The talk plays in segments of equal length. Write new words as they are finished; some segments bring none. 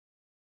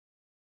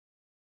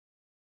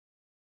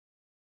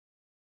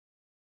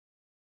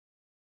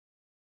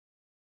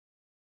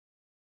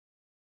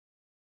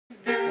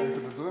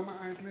Even de drummer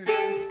uitleggen.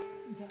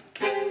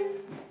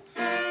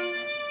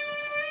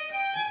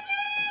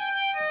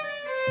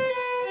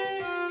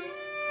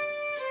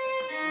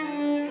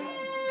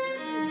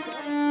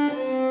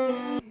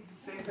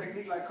 Same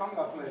technique like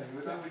conga playing,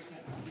 with your feet.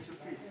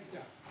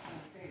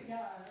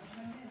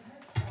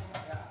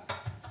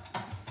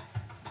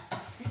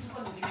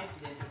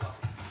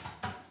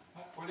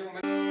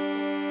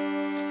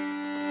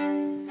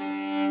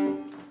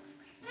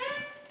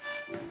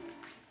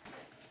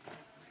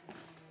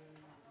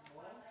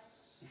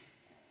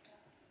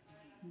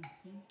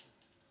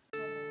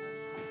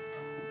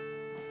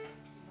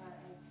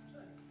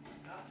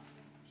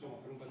 Insomma,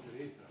 per un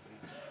batterista.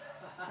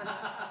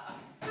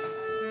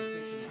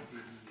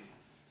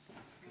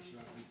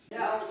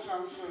 Now it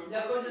sounds. The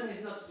accordion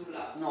is not too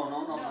loud. No,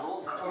 not at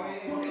all.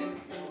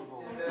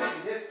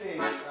 In this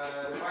case,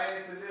 the violin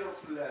is a little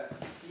too less.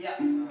 Yeah.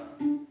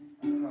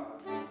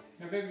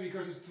 Yeah, maybe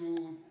because it's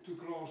too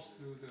close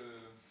to the.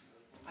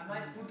 I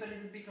might put a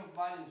little bit of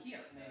violin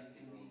here,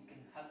 maybe we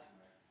can help.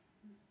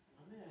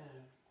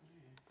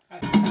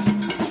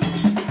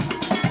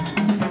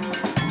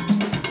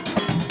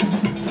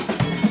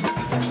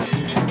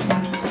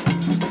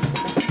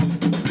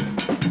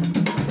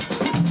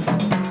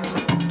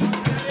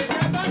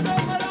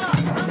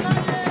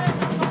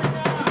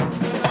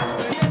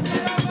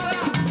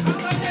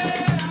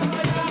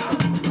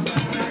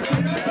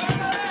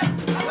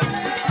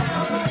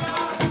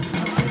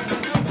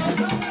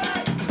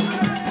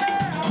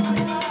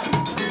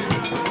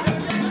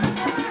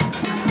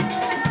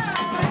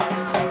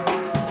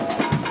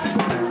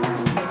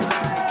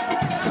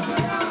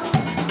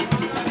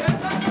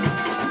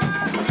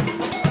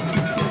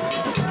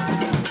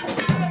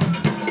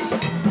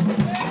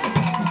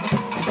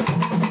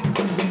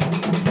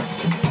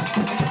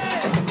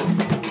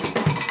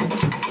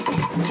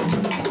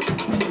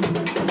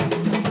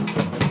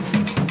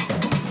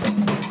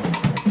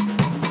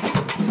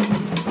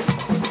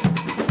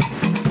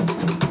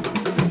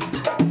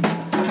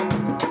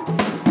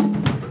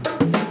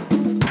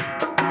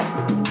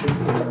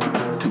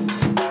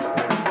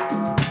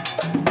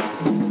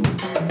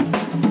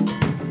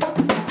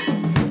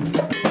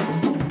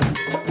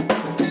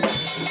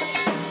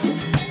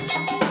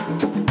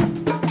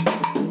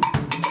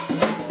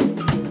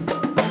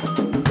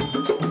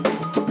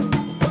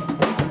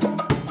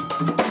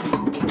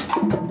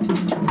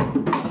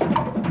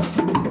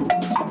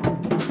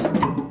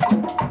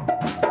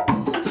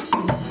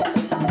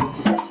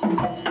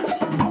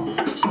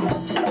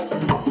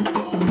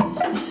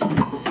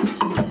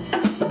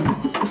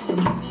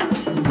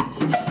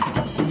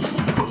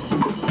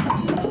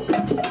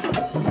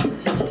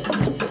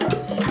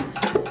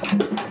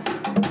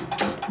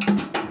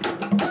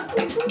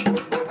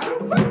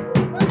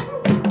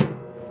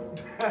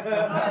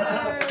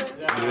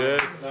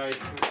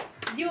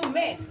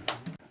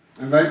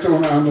 En wij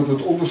tonen aan dat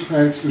het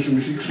onderscheid tussen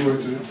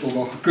muzieksoorten toch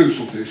wel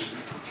gekunsteld is.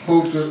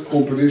 Grote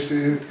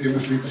componisten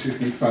immers lieten zich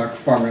niet vaak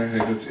vangen,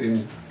 heet het,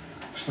 in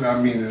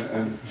stramine.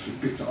 En ze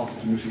pikten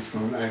altijd de muziek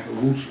van hun eigen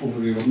roots om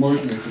er weer wat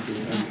moois mee te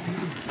doen. En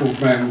volgens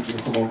mij moeten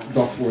we gewoon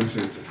dat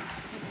voorzetten.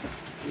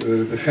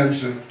 De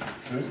grenzen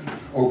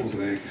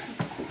openbreken.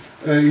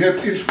 Je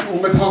hebt,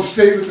 om met Hans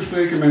Steven te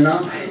spreken, mijn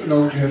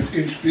naamgenoot, je hebt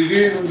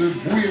inspirerende,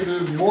 boeiende,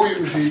 mooie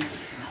muziek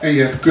en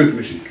je hebt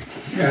kutmuziek.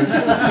 En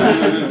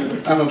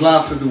aan het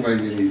laatste doen wij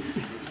hier niet.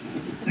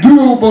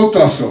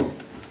 DuoBottasso.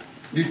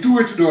 Die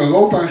toert door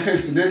Europa en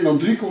geeft in Nederland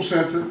 3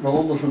 concerten,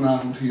 waaronder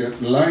vanavond hier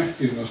live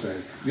in Maasdijk.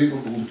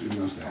 Wereldberoemd in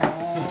Maasdijk.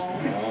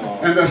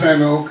 En daar zijn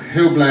we ook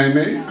heel blij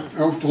mee,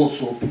 ook trots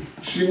op.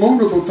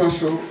 Simone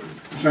Bottasso,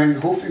 zijn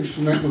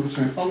hoofdinstrument, want het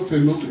zijn alle 2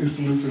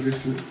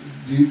 multi-instrumentalisten,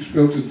 die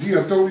speelt de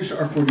diatonische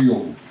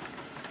accordeon.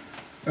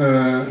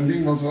 Een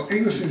ding wat wel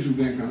enigszins doet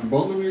denken aan een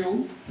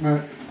bandoneon,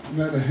 maar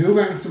heel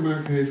weinig te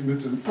maken heeft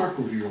met een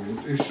accordeon.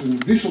 Het is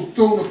een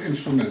wisseltonig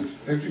instrument.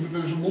 Heeft iemand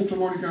wel eens een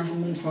mondharmonica aan zijn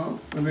mond gehad?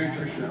 Dan weet je,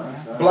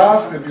 als je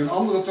blaast heb je een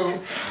andere toon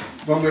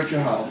dan dat je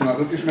haalt. Nou,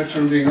 dat is met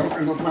zo'n ding ook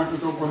en dat maakt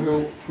het ook wel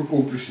heel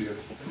gecompliceerd.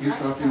 Hier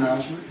staat hij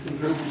naast me. Ik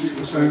moet heel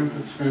voorzichtig zijn,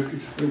 het schijnt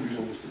iets heel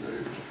bijzonders te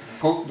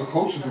leven. De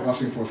grootste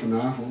verrassing voor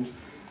vanavond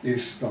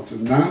is dat er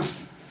naast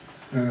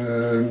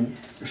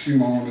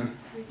Simone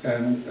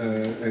en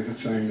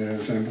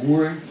zijn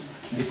broer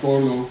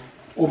Nicolo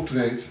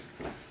optreedt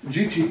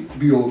Gigi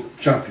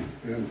Biolcati.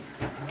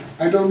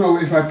 I don't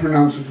know if I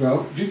pronounce it well.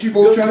 Gigi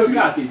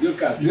Biolcati?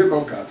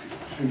 Biolcati.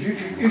 En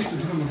Gigi is de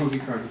drummer van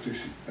Riccardo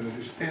Tisci. En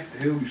het is echt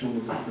heel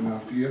bijzonder dat hij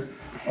vanavond hier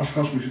als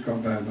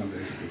gastmuzikant bij hem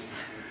aanwezig is.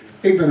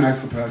 Ik ben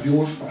uitgepraat,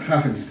 jongens. Ga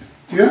genieten.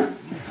 Ja?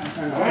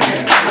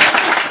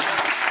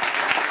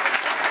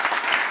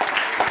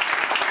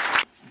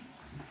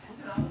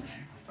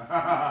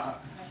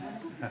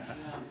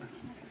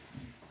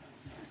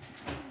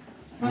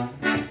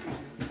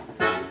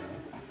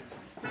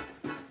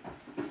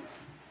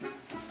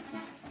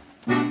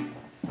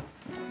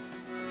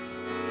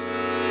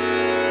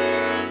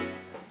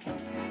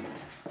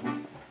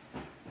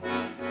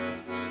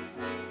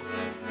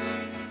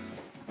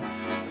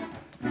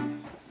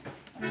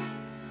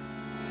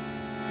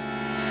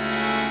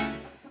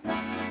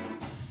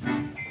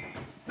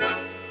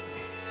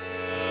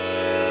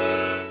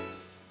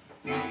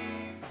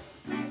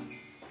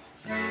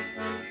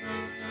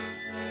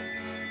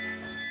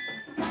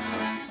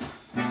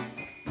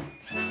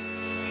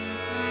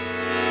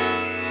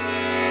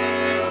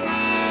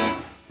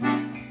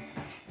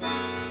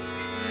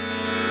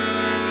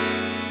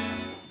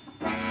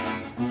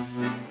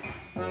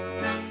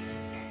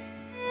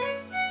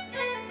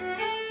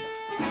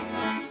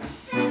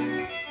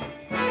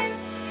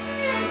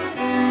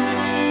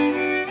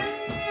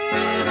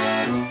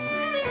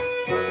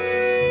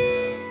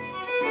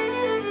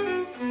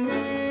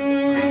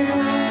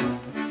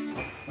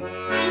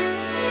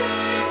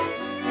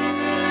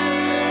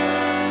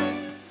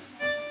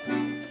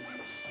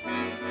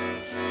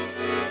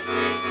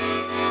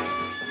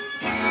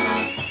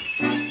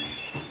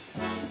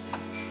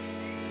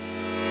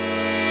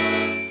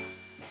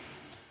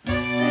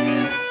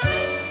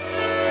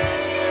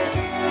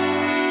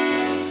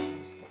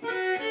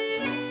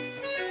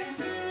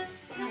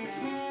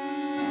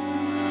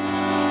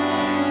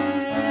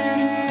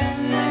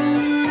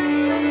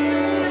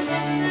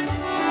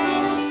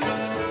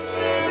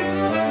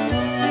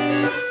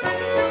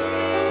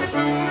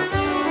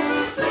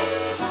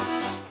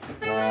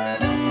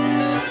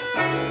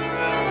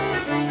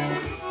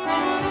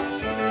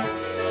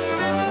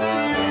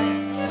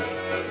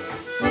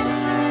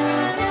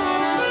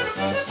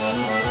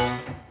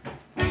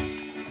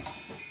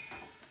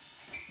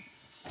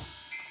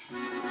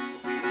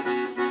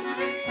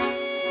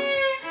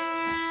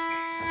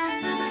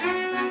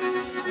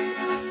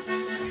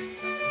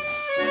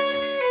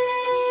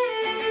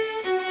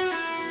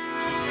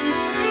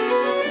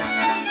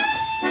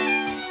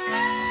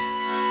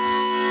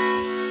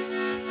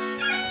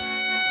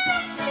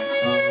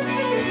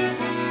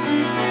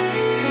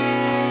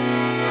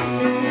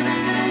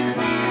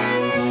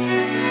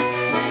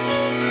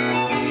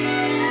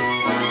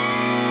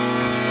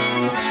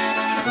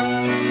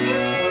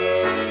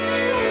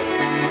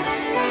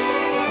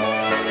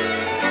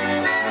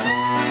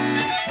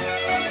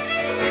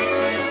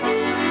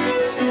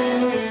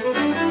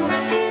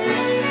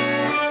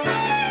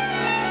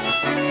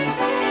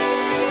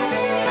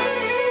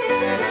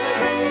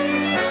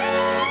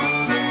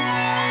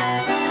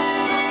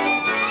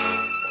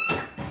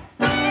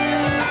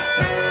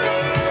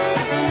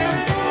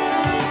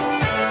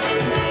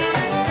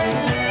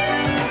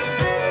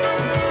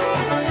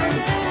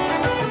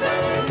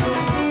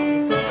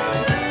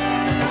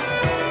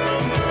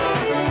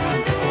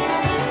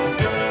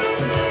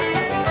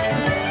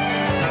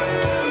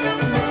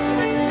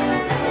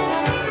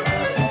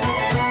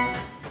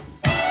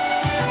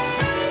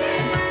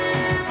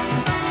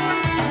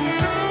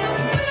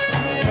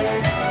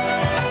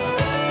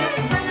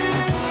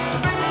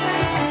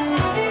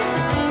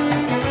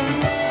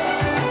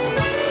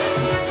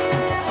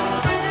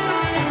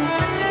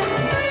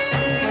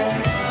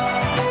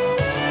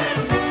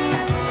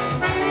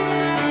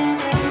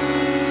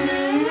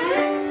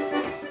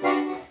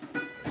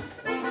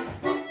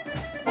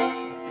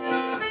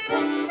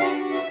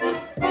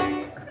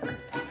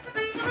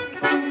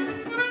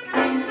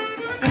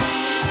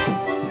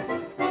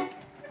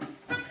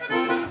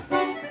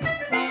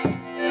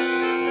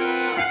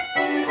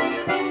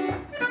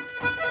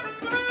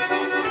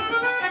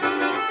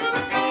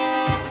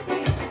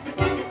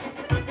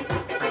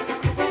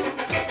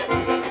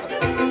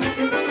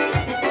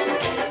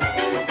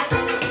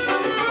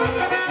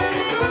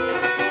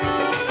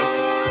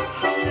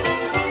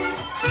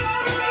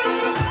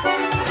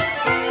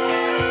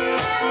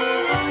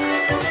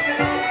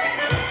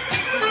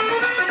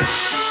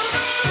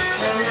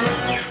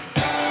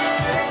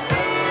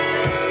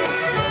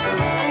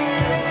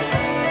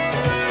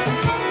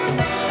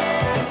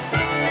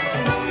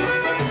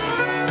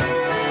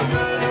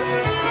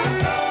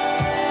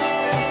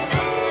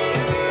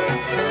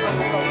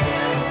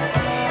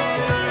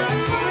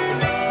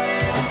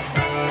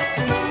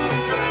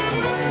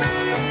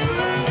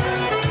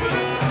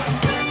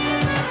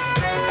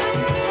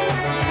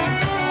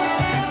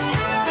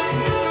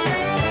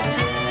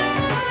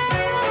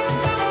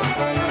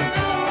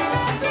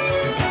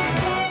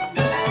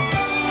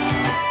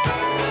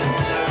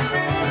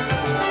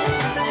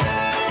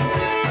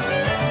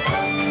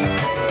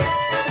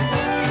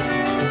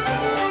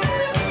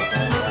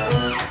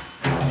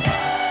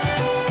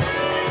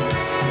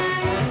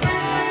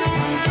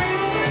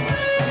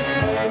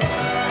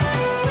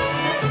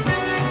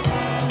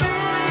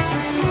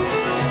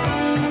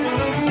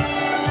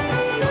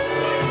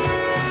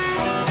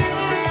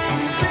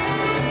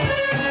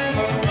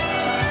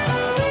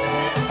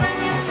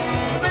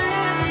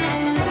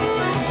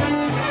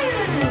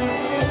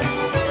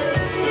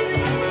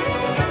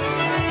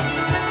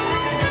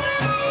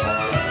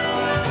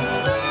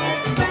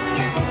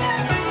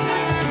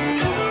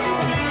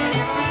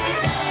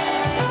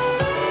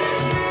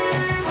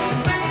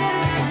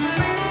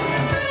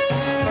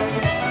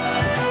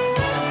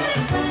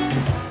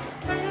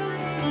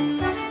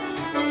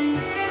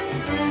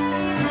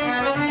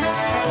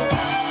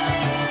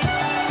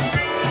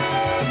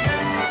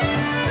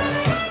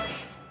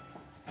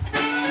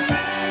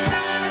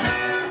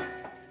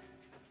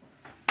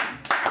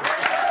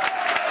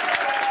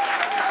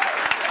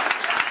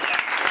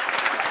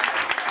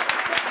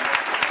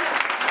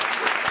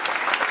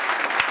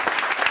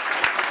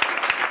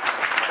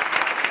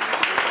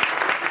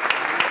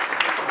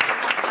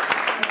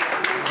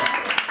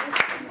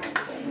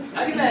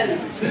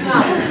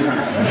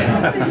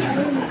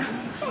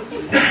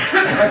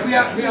 But we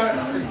are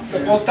so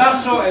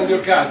Bottasso and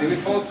Biolcati. We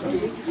thought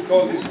to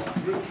call this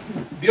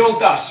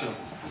Bioltasso.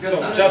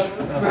 So just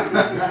to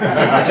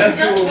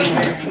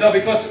no,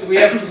 because we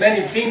have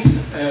many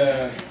things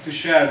to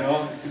share,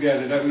 no,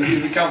 together. That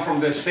we come from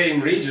the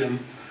same region.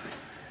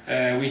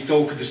 We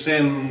talk the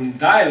same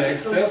dialect.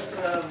 It's almost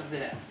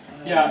there.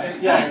 Yeah,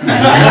 yeah.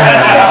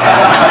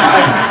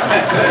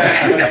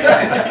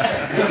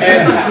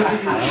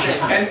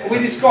 and we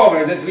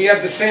discovered that we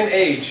have the same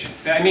age.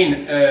 I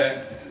mean,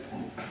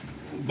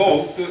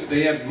 both,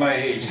 they have my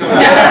age. So,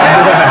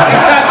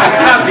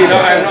 exactly, no,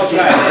 I'm not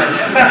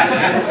right.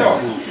 And so,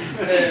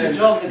 it's a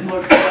job that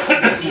works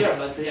this year,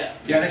 but yeah.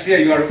 Yeah, next year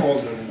you are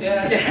older.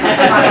 Yeah.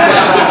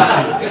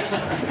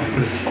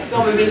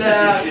 So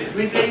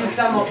we'll play you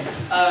some of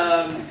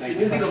the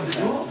music of the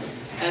duo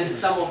and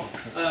some of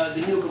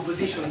the new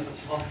compositions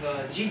of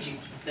Gigi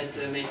that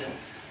made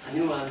a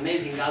new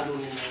amazing album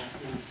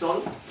in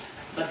soul.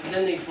 But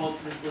then they thought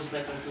it was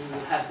better to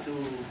have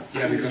two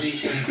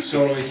musicians. Because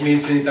solo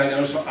means in Italian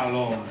also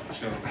alone.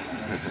 So.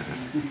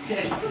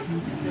 Yes.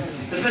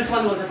 The first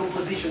one was a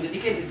composition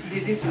dedicated to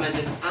this instrument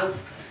that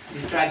Hans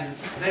described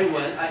very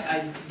well.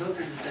 I don't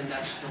understand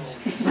Dutch, so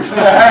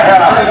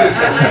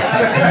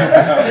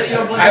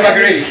your body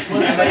language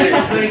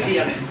was very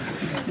clear.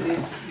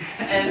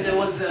 And there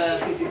was,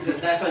 since it's a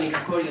diatonic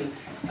accordion,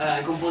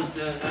 I composed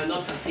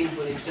not a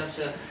symphony, it's just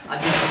a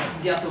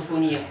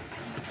diatophonia.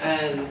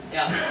 And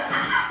yeah,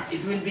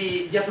 it will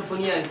be,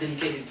 diatophonia is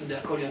dedicated to the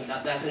accordion,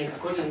 that diatonic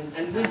accordion,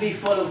 and will be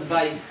followed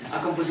by a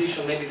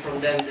composition maybe from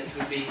them that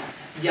will be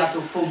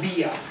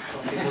diatophobia.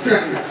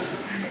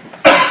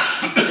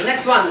 The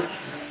next one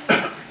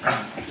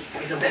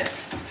is a bet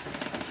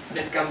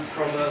that comes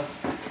from the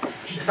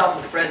south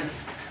of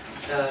France,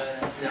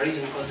 in a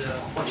region called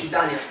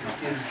Occitania.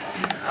 It is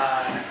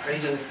a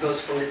region that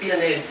goes from the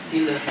Pyrenees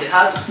till the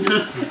Alps.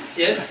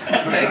 Yes,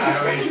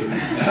 thanks.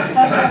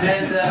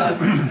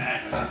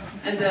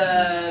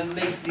 And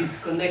makes this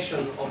connection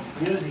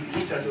of music,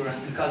 literature,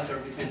 and culture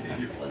between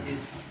all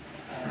these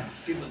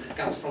people that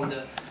comes from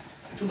the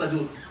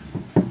troubadour.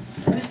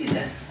 And we still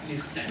dance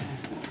these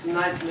dances.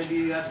 Tonight maybe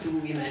you have to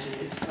imagine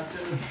this, but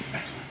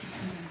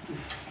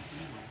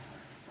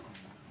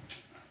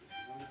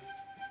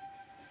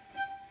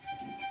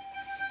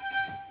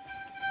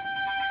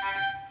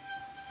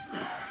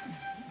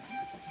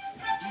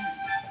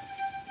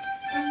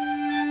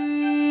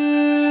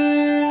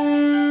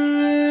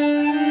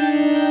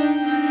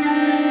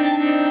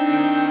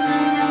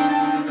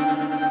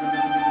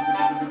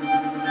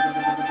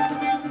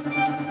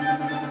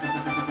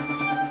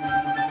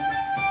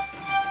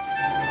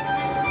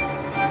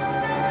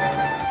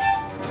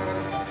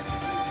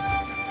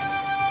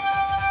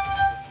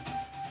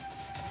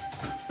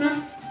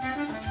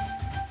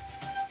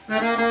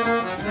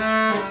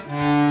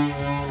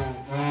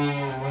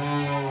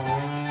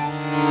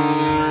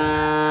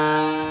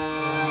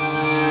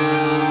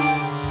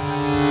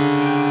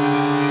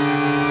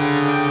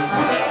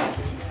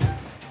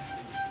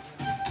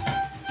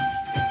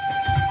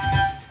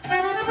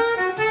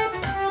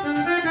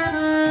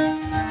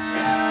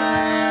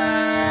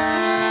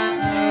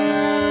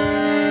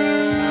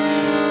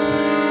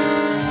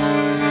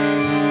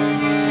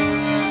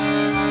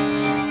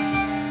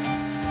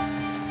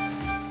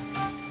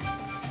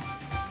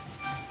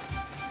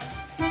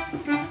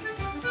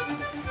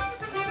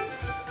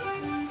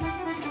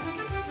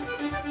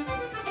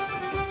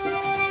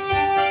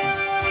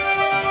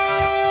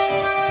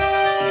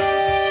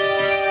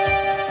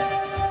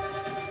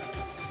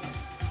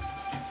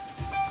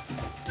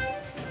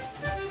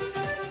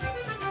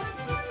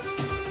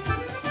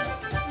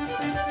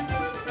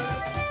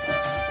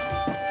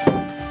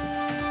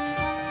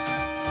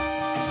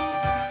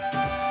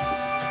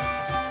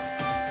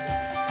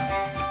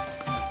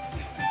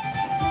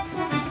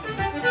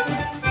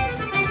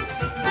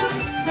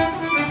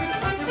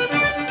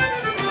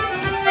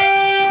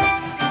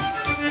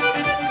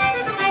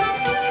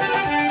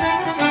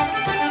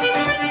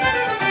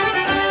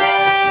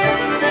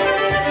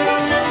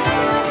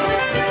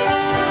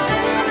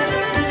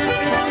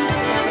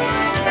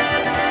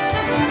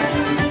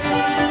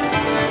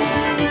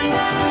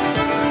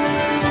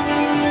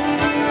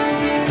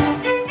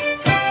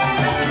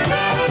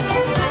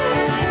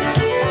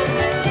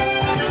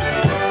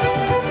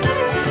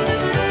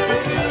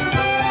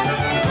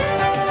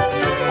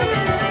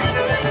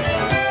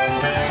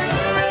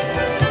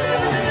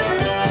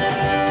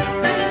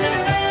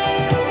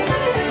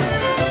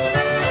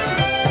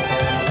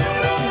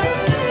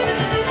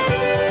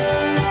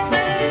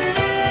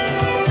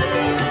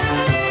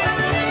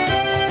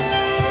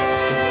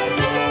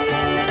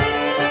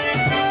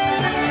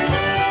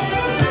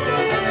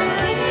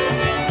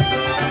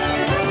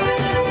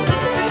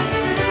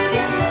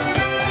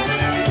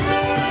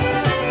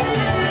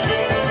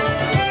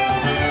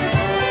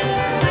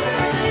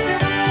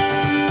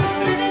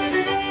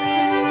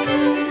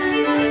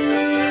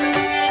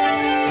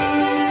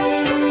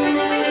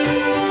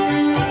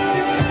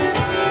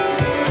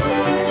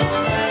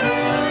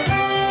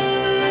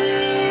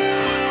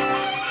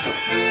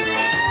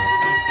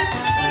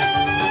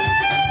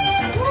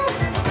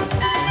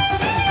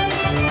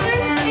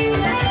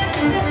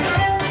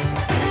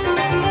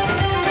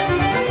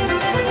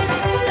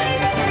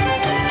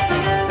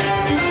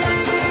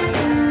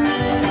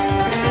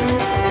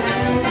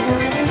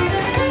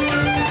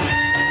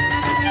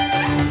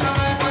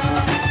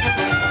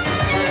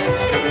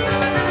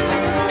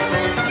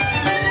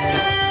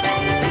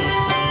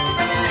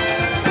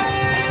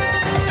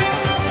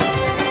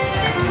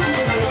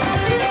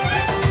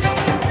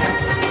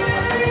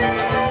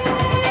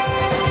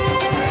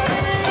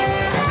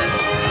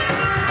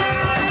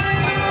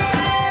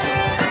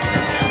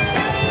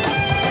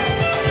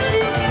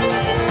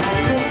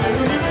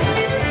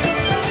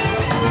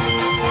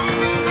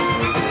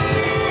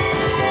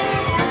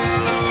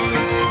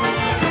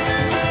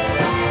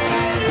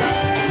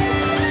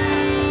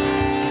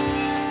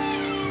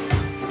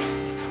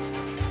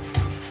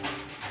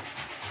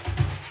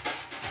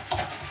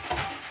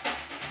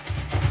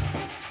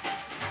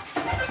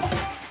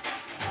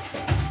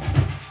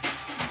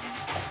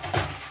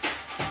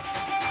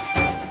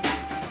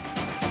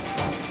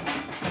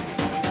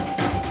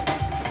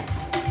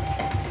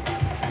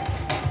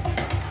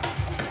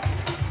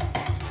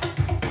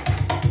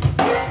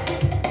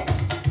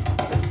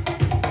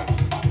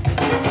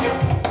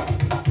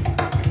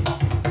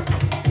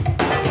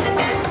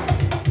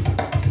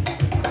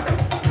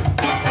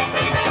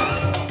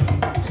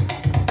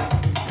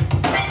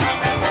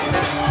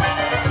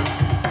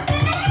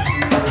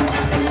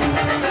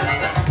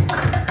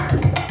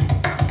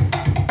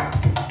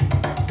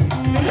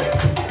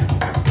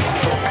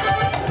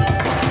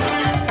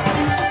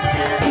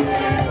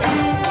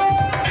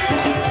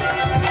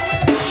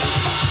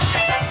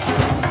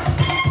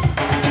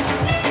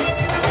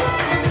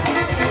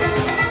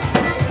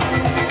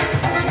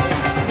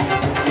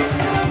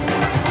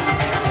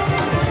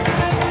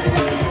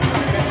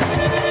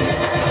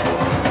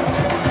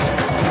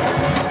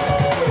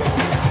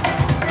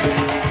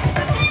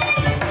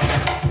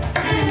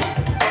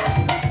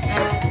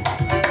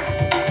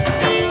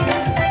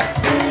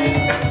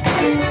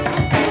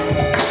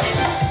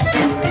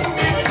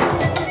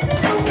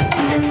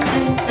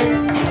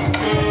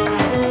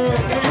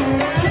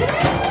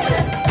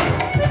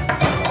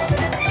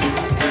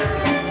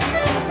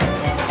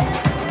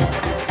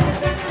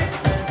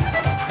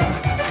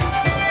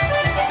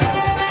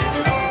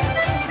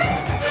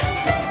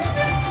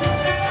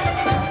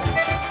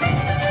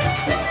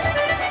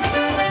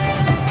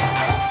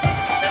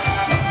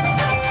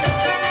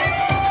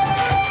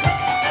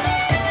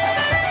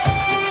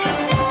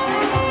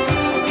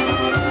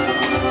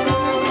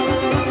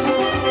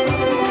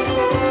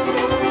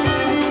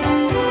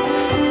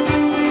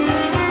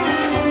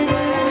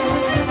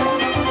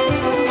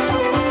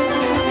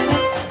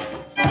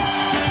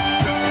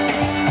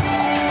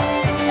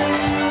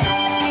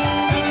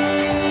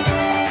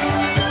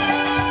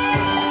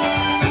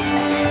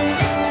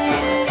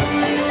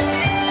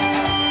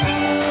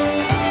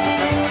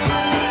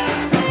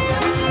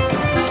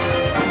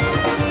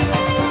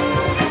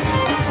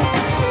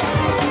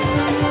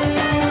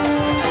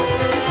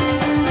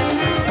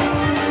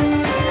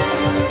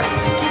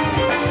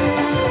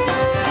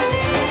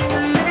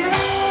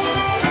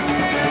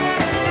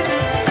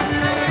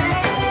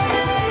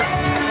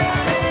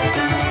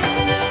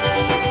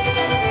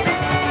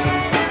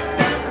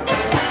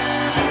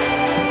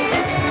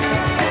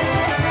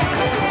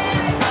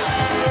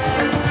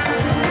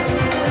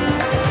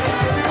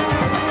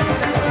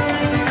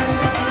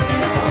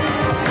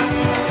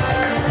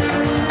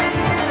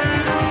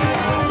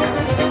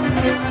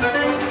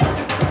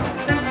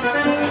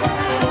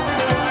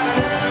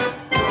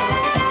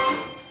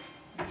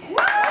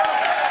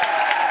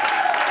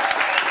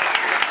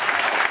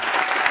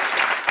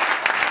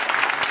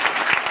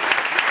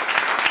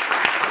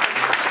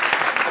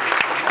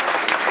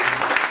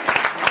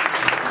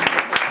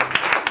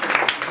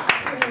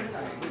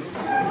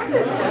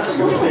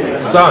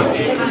Son.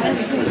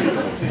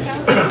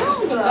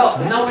 So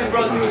now we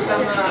brought you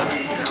some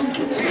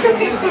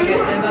music,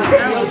 and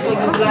we also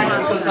would like,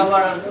 because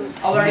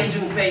our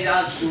region paid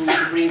us to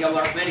bring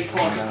our very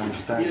folk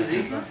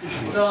music,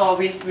 so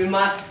we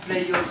must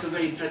play you also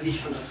very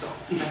traditional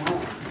songs.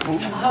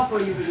 How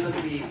come you will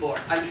not be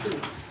bored? I'm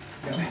sure.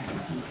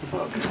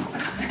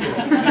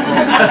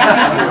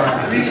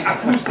 Really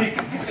acoustic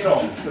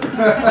song.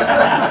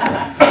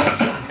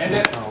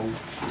 And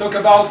talk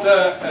about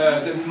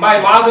my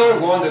mother,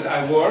 one that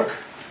I work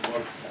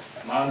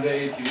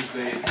Monday,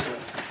 Tuesday.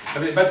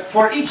 But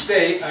for each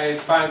day I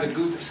find a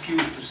good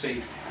excuse to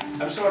say,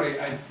 I'm sorry,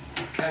 I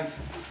can't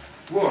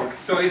work.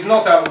 So it's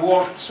not a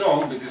work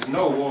song, but it's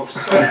no work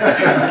song.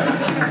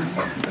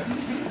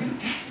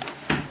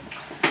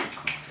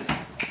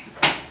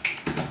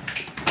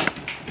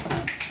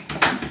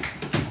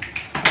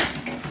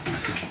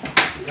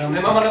 La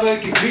mia mamma la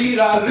che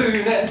tira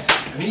lunes,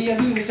 la mia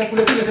lunes è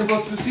pure se un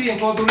po' su un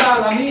po'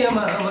 la mia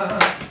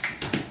mamma.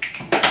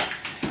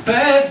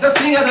 Da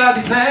singa da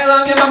Disney,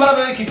 la mia mamma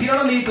la che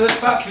tira mi per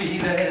far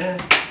fine.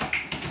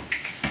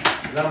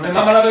 La mia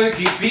mamma la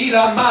che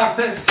tira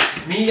martes,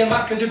 mia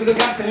martes c'è quelle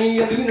carte,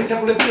 mia lunes è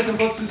pure se un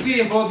po' su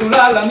un po'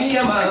 la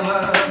mia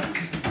mamma.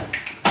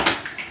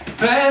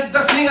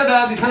 Da singa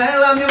da Disney,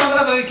 la mia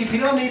mamma la che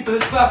tira mi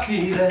per far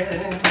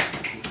fine.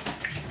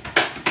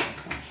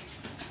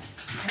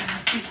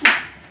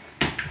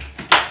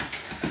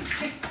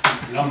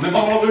 La mia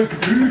mamma vuoi che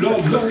fila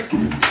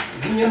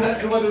mia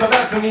merda vado da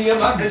gatto mia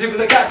madre c'è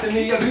quelle carte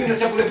mia luna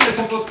se pure più se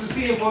un po' su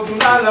un po'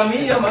 la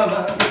mia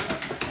mamma.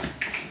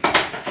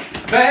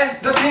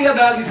 Da singa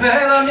da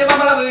Disney la mia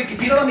mamma la vuoi che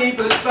fila mi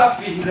per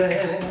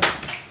spaffile.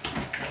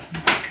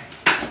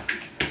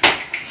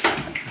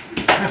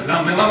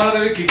 La mia mamma la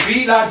vuoi che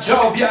fila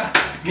giobbia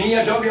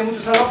mia giobbia molto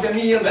salobbia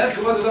mia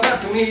merda vado da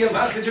gatto mia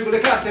madre c'è quelle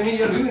carte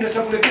mia luna se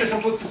pure più se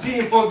un po' su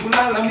un po'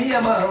 la mia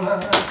mamma.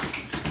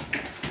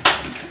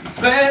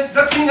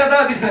 Da singa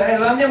da Disney,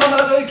 la mia mamma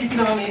la vuoi che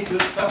fino a me per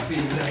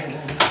spaffile.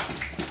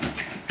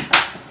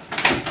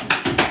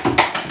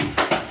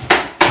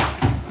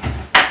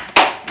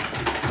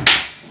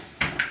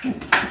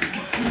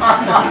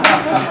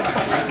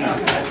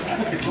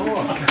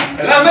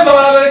 La mia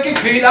mamma la vuoi che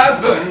fila a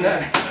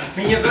venne,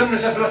 mia venne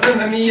c'è sulla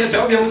senna mia,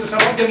 giobbia molto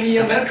salobbia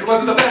mia, merco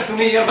vado d'aperto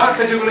mia,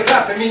 marca giù le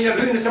carte mia,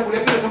 lune se pure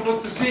più se un po'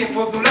 su un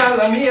po'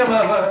 la mia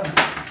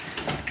mamma.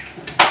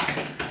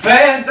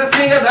 Da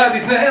singa da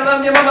Disney, la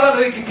mia mamma la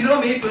vuoi che tiro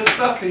mi per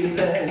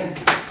spaffile.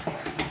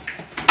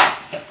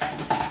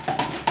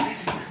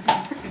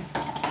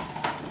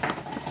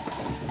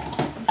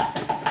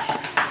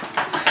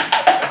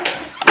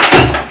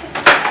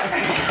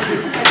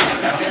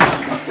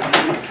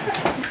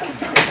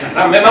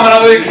 La mia mamma la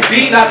vuoi che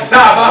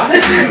fidanzava,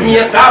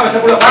 mia zava c'è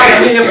pure la paga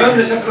mia,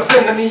 prende c'è sulla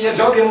senna mia,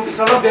 giochi in un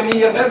salobbia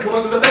mia, merco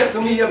vado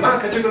d'aperto mia,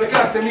 manca giù le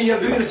carte mia,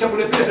 lune c'è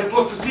pure più se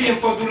pozzo sì un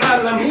po'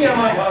 la mia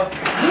mamma.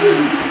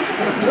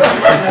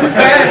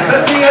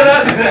 Da singa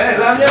da Disney,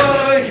 la mia mamma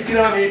la vuoi che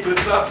tira mi per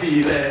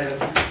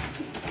spaffile.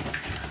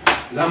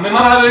 La mia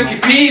mamma la vuoi che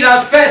fila a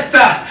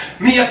festa,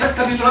 mia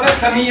festa più la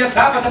vesta mia,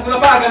 zappa c'è pure la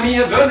paga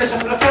mia, donne c'è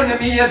sulla senna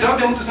mia,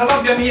 giochi in un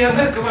salobbia mia,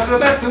 merco vado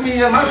d'aperto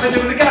mia, manca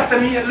giù le carte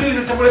mia,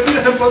 lune c'è pure più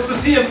se un pozzo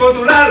sì un po'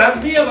 la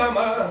mia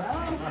mamma. La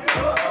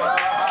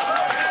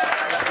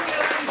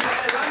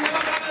mia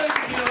mamma la vuoi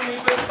che tira mi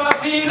per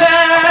spaffile.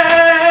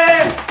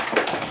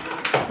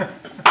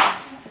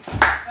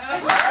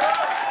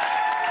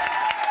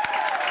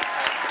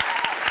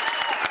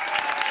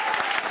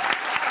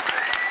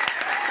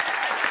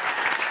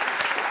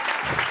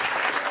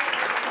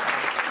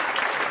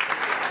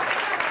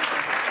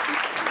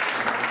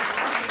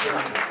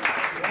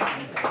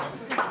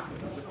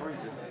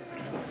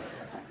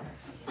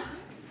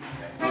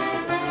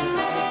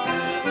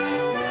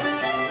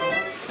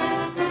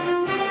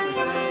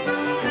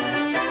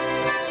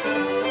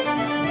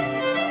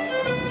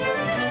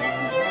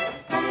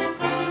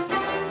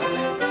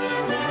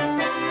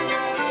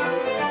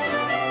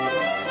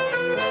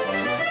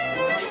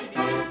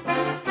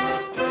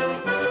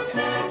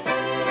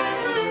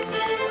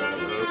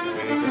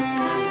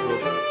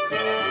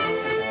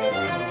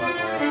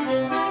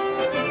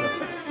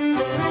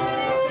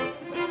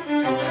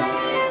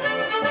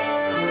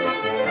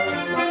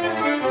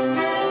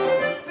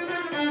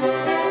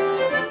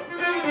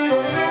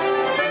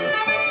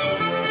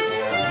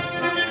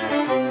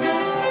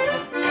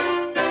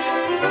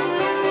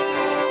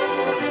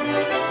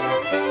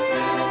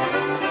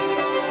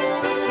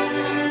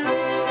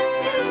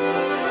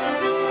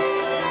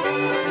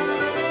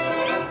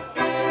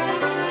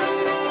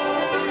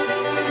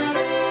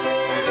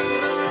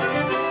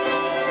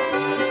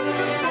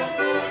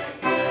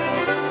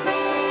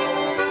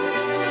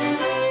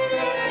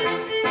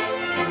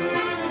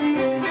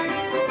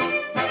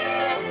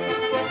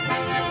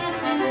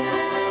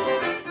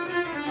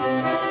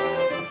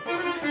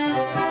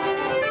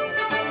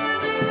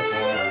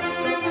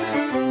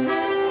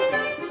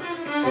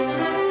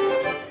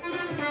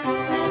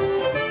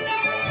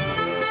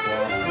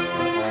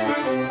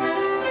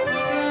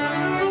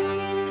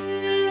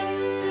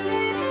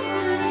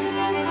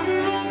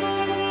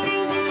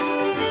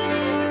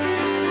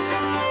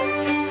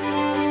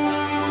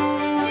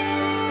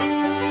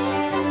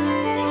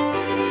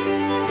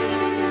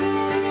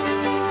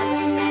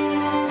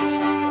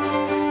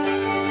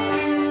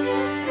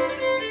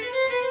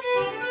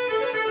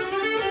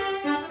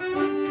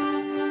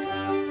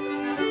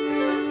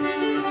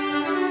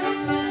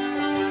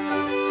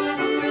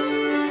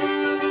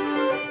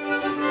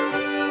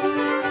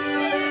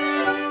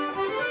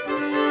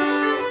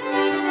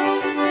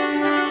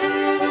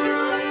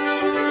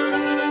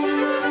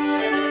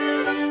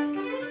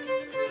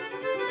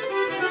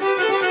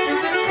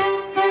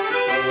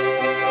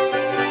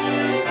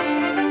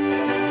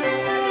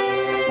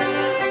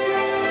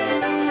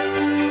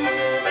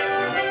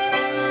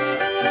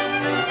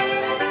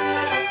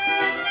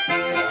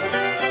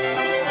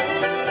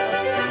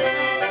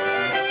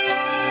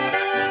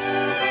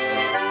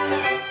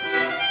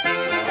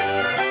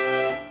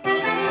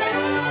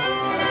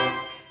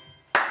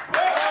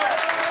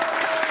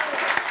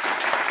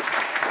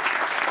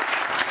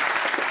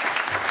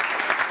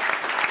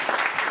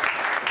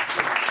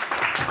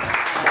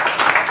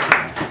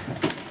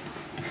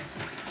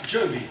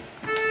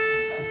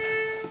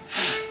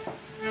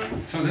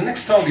 So the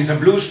next song is a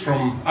blues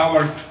from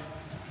our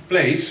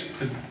place,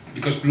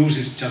 because blues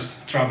is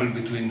just trouble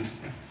between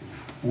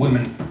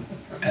women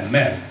and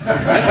men.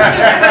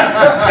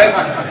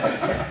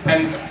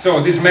 And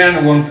so this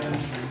man want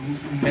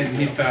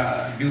meet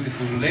a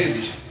beautiful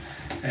lady,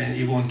 and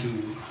he want to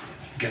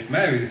get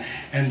married,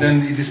 and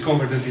then he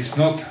discovered that it's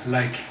not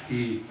like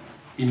he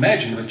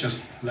imagined, but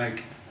just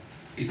like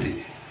it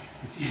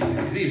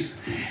is.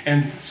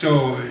 And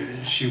so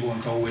she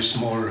want always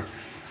more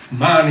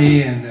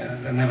money and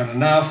never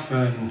enough,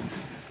 and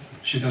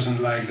she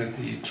doesn't like that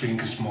he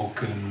drink,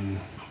 smoke, and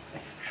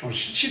so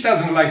she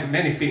doesn't like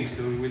many things.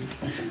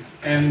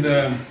 And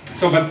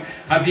so, but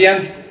at the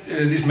end,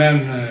 this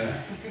man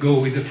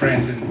go with a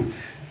friend and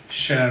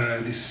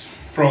share this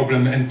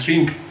problem and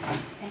drink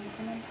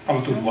a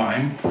lot of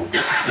wine.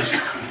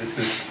 That's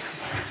a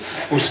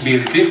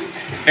possibility.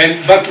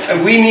 But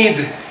we need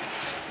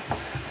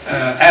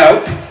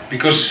help,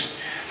 because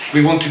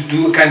we want to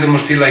do a kind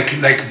of feel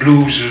like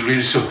blues,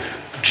 really. So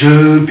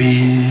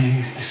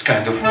Joby, this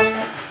kind of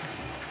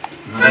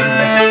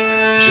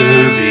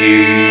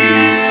Joby,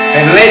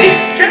 and lady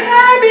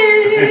Joby,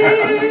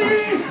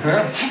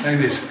 huh? Like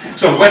this.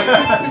 So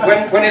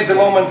when is the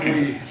moment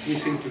we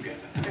sing together?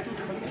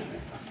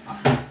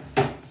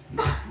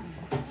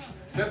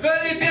 Se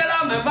veli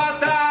piela me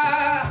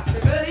mata, se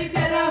veli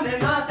piela me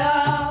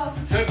mata,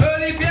 se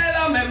veli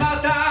piela me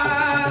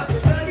mata, se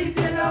veli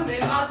piela me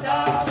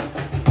mata,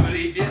 se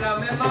veli piela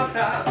me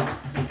mata,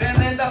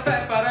 tenendo a fe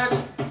pareč,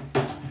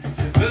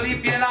 se veli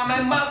piela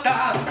me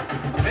mata,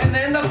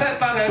 tenendo a fe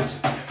pareč,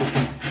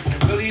 se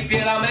veli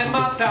piela me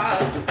mata,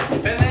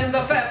 tenendo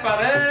a fe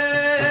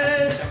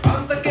pareč,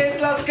 quanta che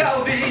la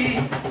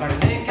scaldi, per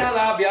neanche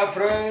l'abbia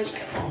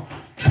fresca.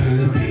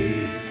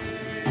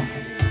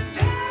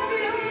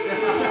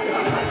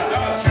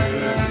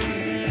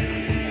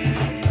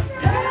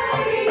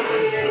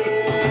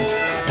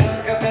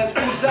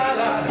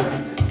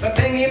 La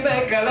tengi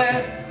me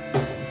calè,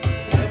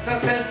 questa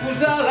stai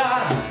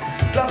sposala,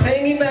 la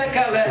tengi me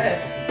calè,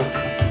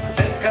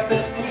 pesca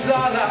te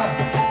sposala,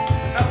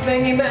 la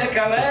tengi me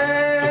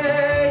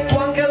calè,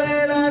 quando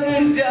lei la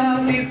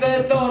russia ti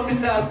fe dormi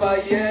salva,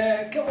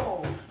 yeah, come on.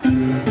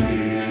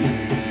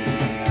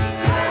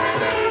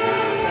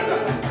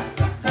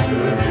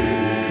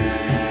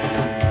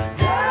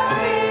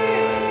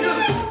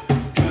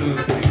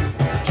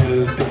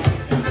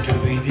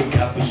 Di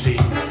capucci,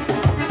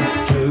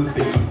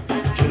 Joby,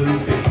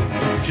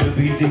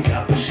 Joby,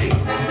 capucci,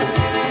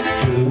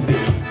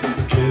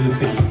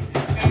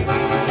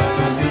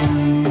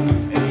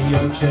 e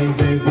io ci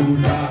bevo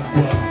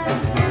l'acqua,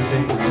 non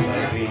devo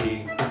fare.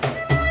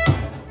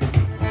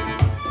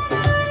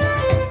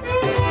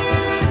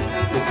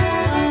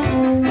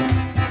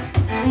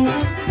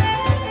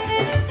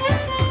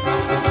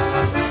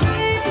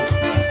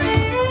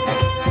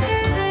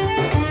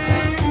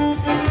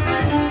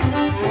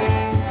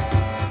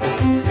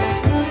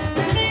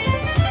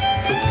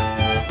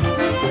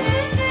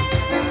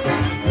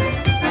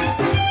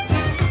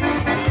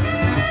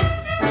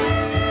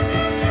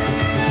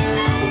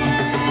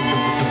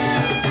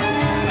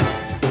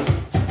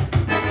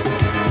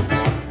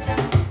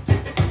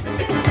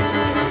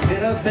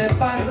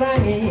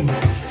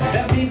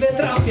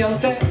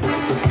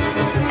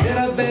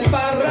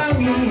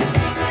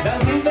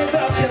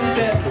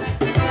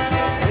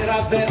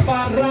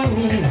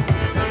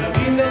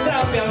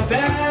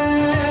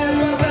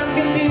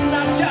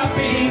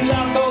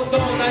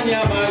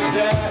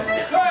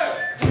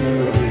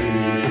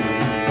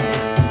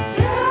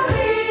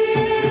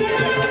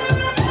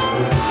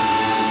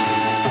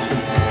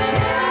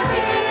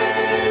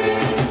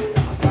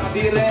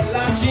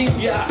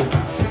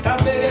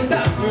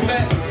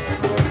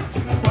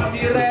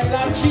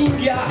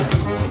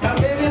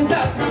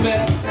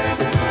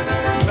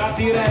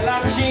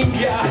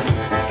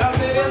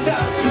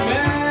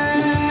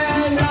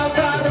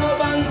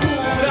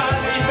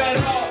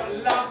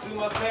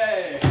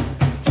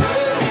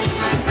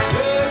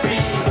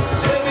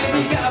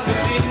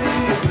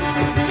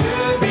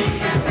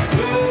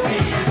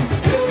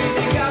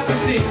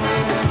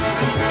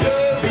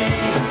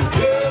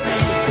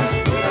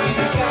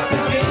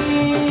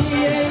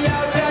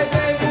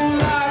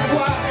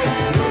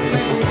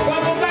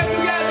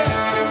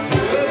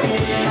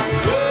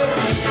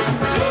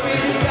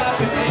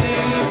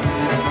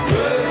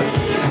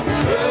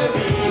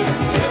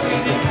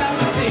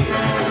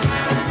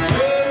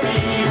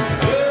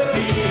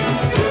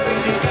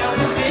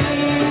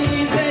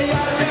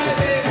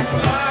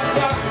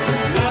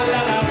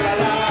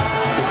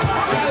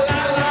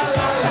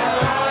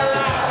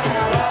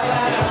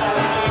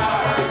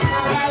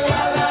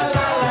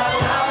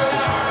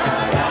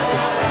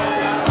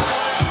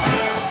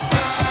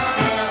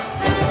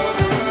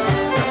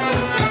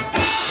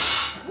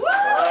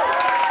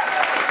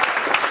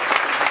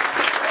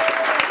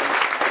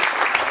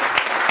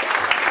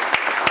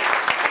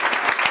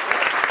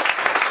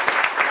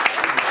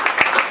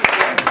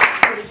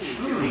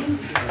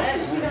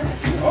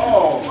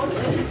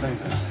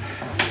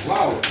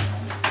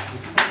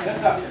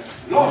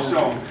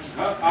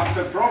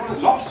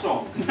 problem, love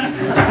song.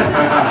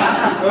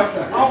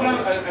 Problem,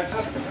 I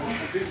just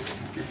put this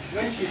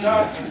French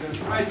guitar in the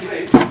right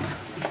place,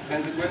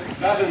 and it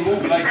doesn't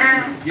move like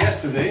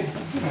yesterday.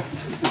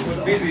 I was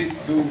busy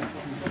to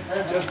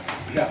just,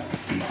 yeah.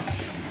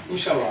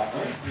 Inshallah.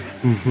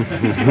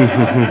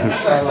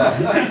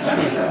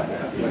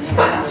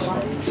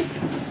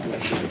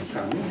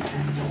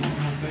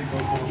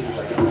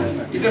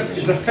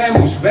 It's a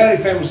famous, very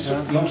famous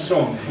love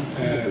song,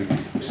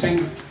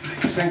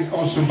 sang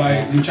also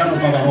by Luciano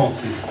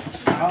Pavarotti.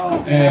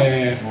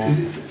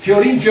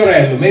 Fiorin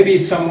Fiorello, maybe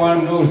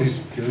someone knows this.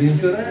 Fiorin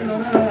Fiorello,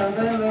 na, na,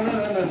 na, na,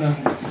 na, na.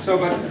 So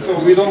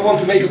we don't want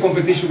to make a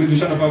competition with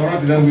Luciano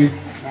Pavarotti, then we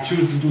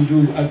choose to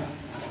do a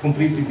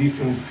completely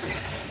different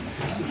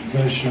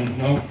version,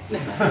 no?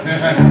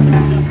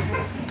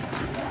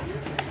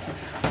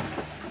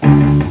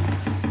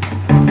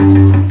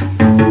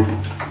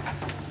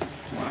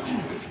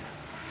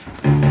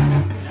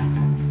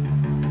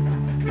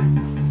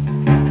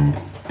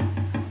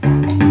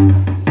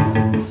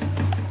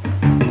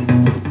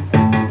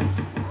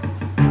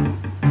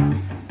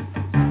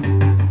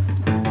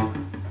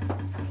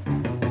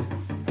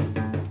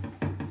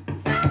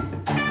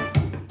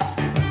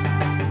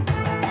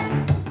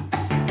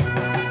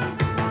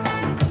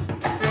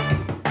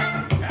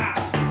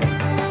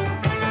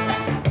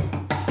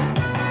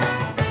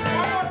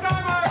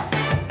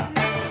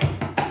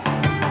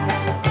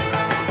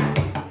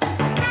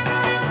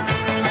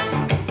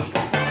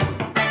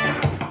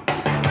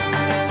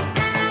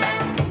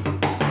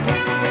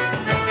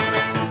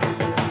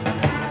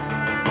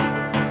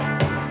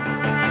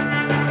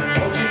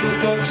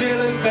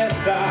 Cielo in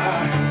festa,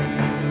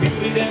 più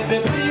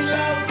ridente brilla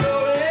il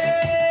sole,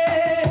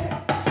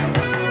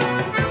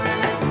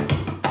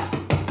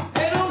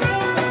 e non so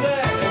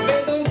cos'è,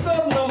 vedo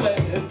intorno a me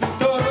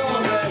tutto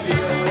rosa e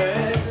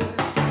viole.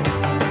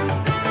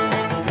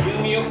 Il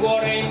mio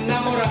cuore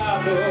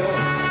innamorato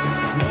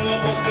non lo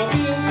posso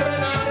più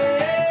frenare.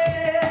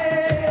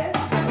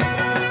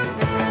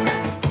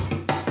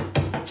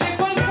 C'è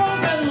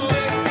qualcosa in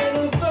me che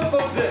non so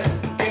cos'è,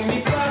 che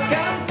mi fa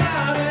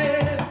cantare.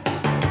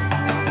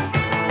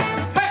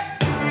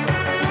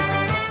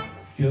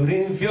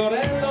 Fiorin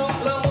Fiorello,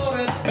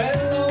 l'amore è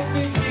bello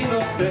vicino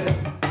a te,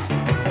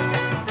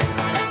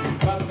 mi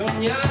fa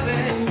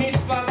sognare, mi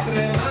fa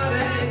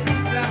tremare,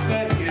 chissà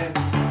perché.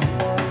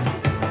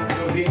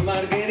 Fior di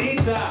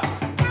Margherita,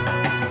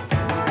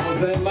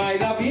 cos'è mai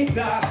la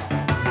vita, se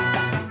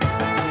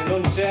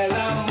non c'è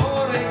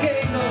l'amore che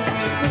i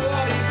nostri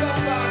cuori fa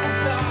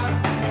battare.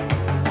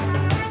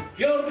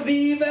 Fior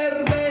di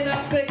verbena,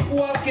 se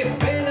qualche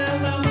pena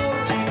l'amor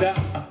ci dà,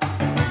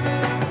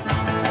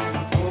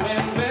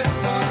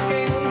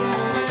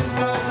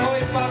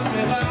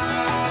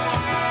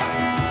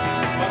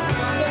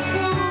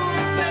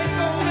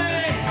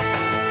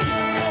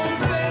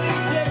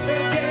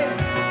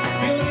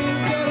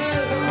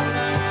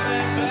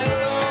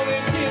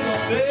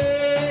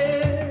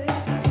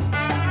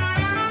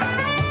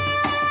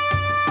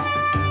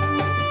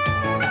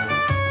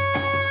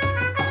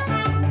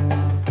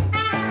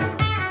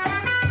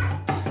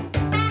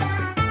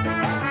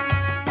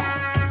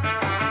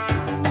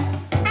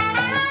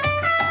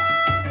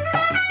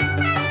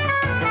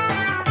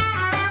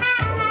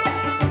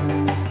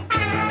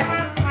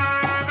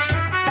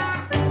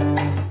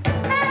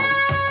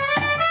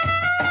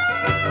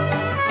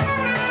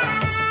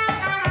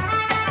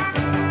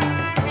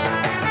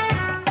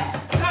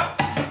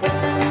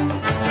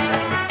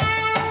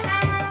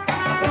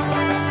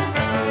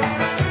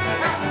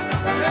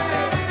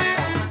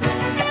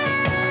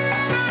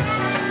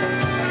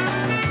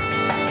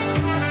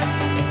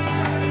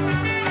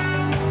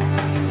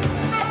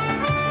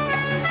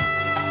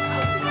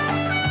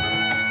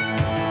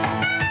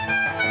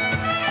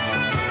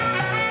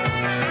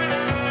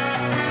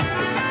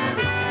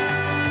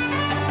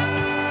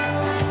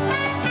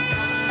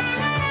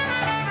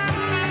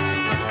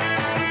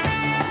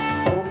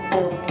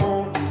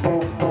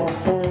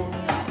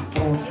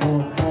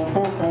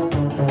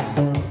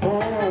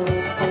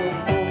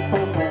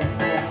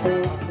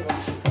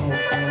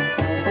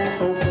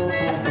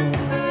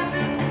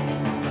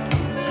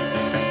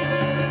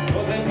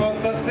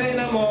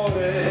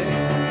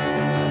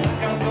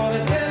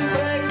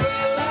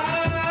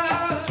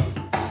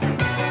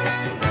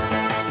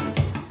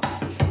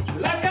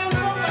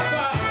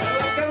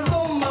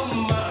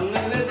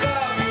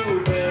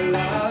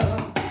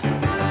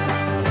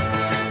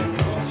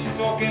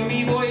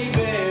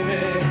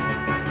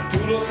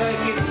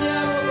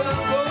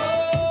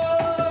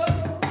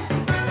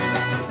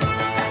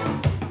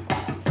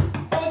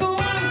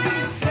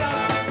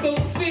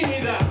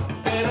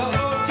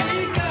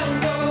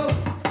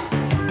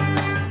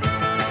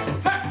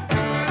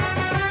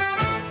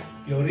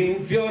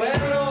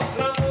 Fiorello,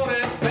 l'amore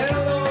è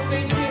bello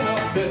vicino a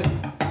te,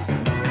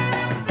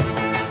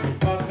 mi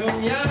fa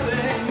sognare,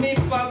 mi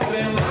fa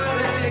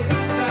tremare,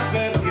 chissà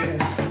perché.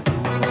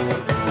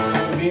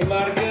 Di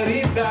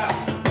Margherita,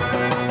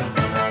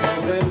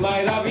 cos'è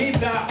mai la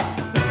vita,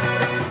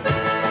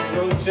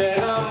 non c'è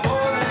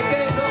l'amore che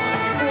i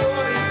nostri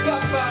cuori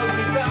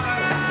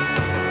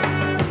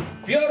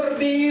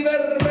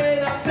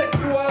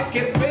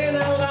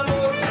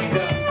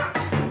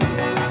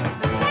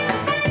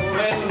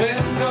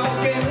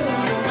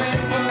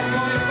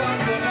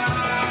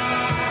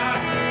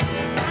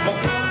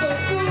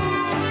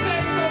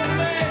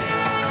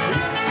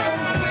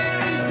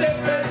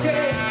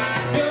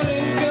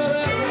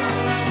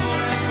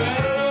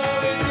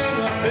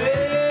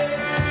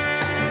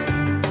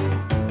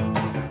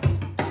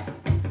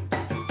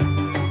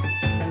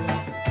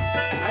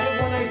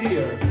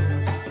clear.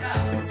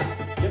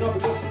 You know,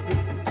 because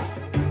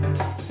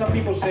some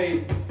people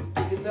say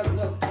it's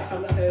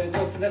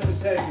not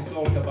necessary to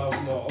talk about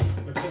love,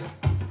 but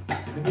just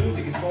the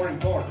music is more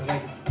important,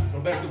 like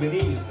Roberto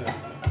Benigni said.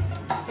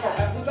 So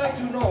I would like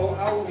to know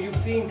how you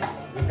think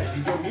with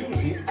your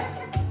music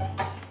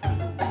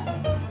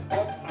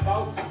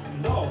about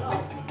love.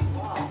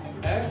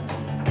 Eh?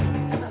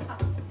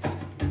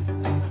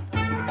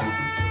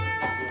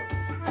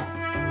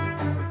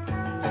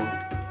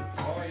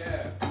 Oh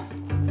yeah.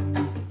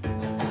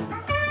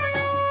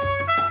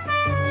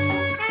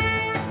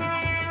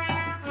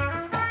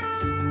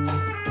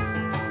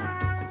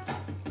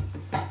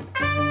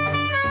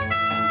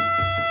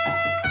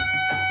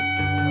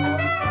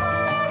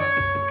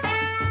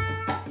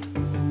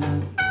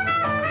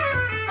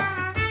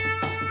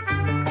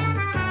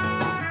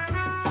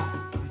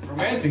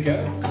 Romantic,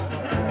 eh?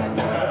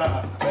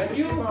 But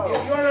you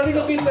are a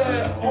little bit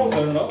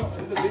older, no? A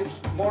little bit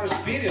more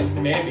experienced,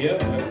 maybe.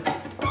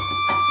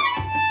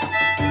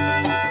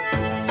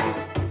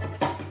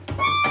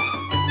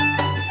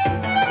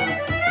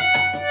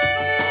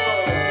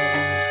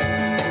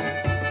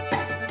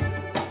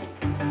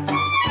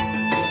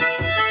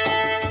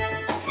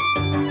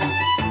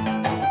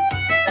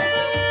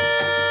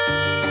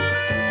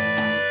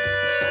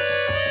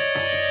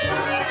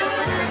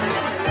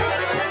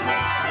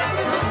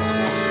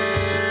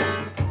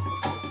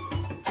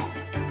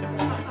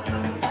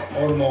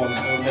 Hormone.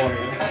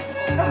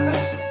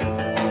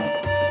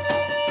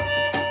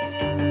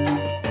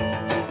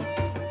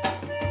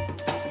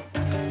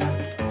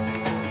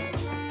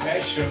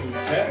 Passion,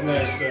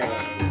 sadness.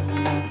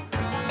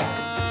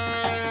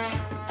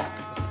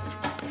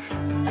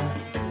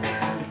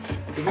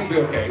 It will be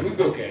okay. It will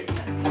be okay.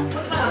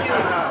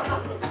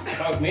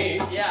 About me?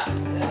 Yeah,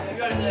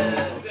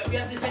 we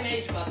have the same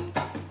age, but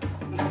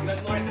you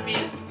have more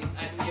experience.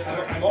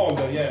 I'm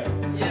older, yeah.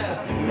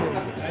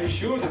 Yeah. Are you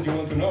sure that you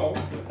want to know?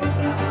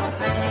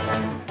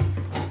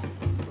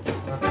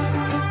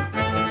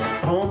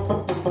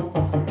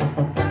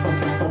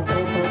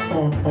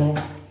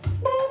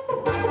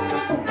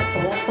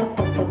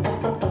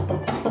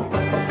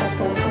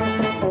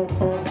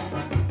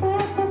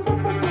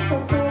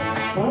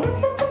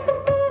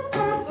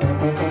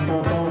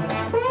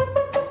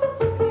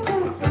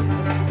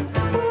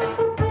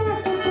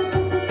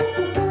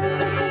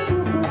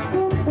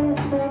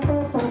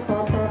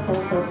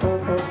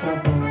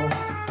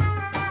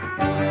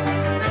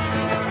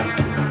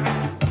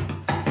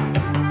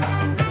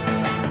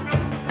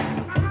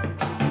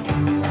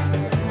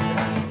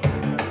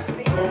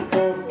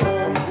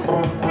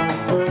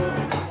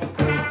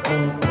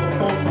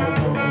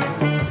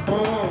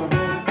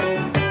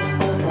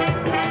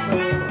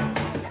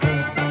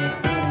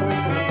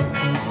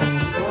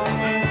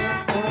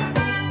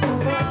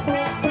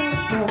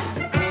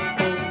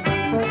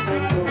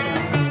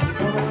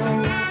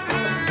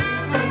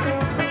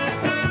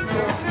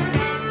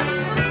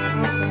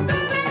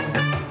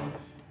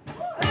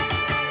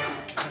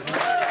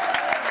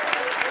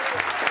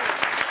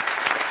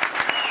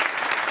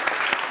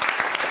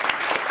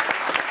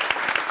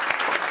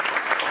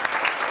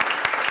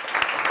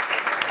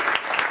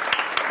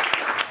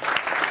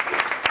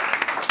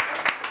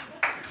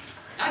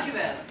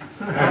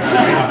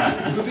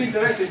 It would be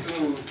interesting to...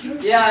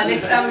 Yeah,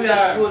 next time we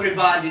ask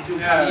everybody to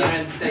come here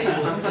and say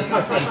what they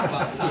think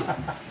about me.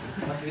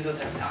 But we don't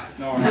have time.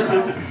 No.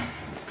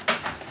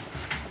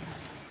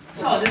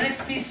 So the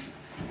next piece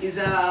is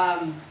a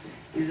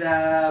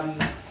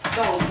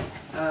song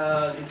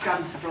that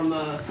comes from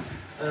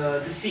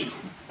the sea.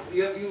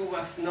 You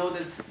must know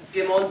that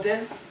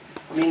Piemonte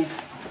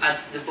means at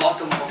the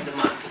bottom of the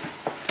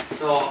mountains.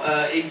 So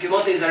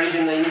Piemonte is a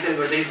region in Italy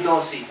where there is no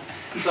sea.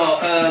 So,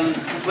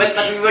 but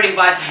we were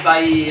invited by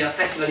a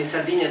festival in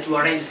Sardinia to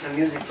arrange some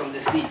music from the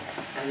sea,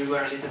 and we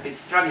were a little bit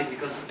struggling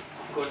because,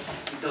 of course,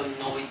 we don't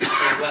know it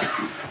so well.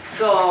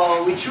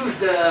 So we chose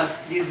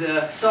this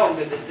song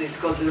that is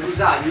called the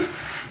Rosario,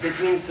 that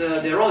means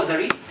the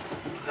rosary.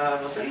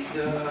 Rosary?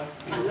 The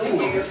thing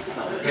you used to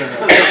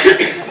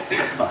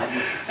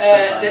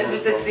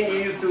that thing you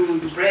used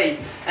to pray,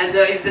 and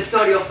it's the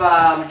story of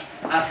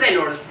a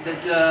sailor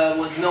that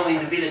was known in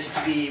the village to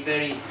be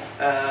very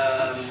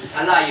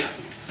a liar,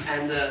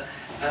 and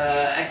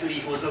actually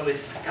he was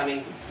always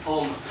coming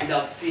home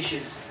without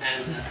fishes,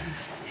 and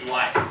his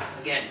wife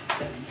again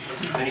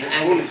was very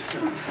angry.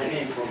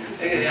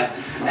 Yeah.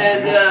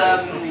 And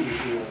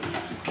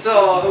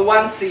so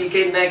once he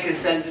came back and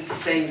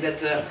saying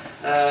that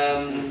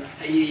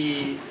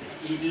he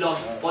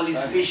lost all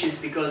his fishes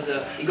because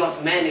he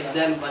got many of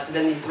them, but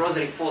then his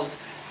rosary fell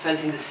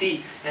in the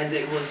sea, and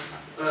it was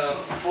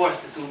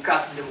forced to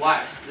cut the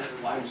wires,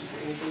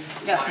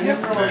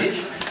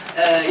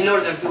 in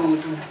order to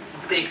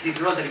take this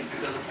rosary,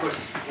 because of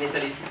course in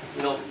Italy,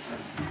 you know, it's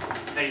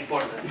very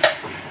important.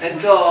 And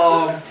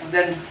so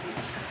then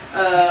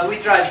we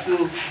tried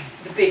to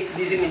depict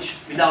this image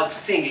without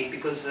singing,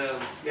 because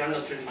we are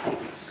not really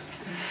singers.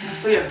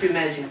 So you have to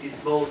imagine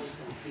this boat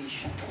and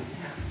fish and this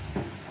stuff.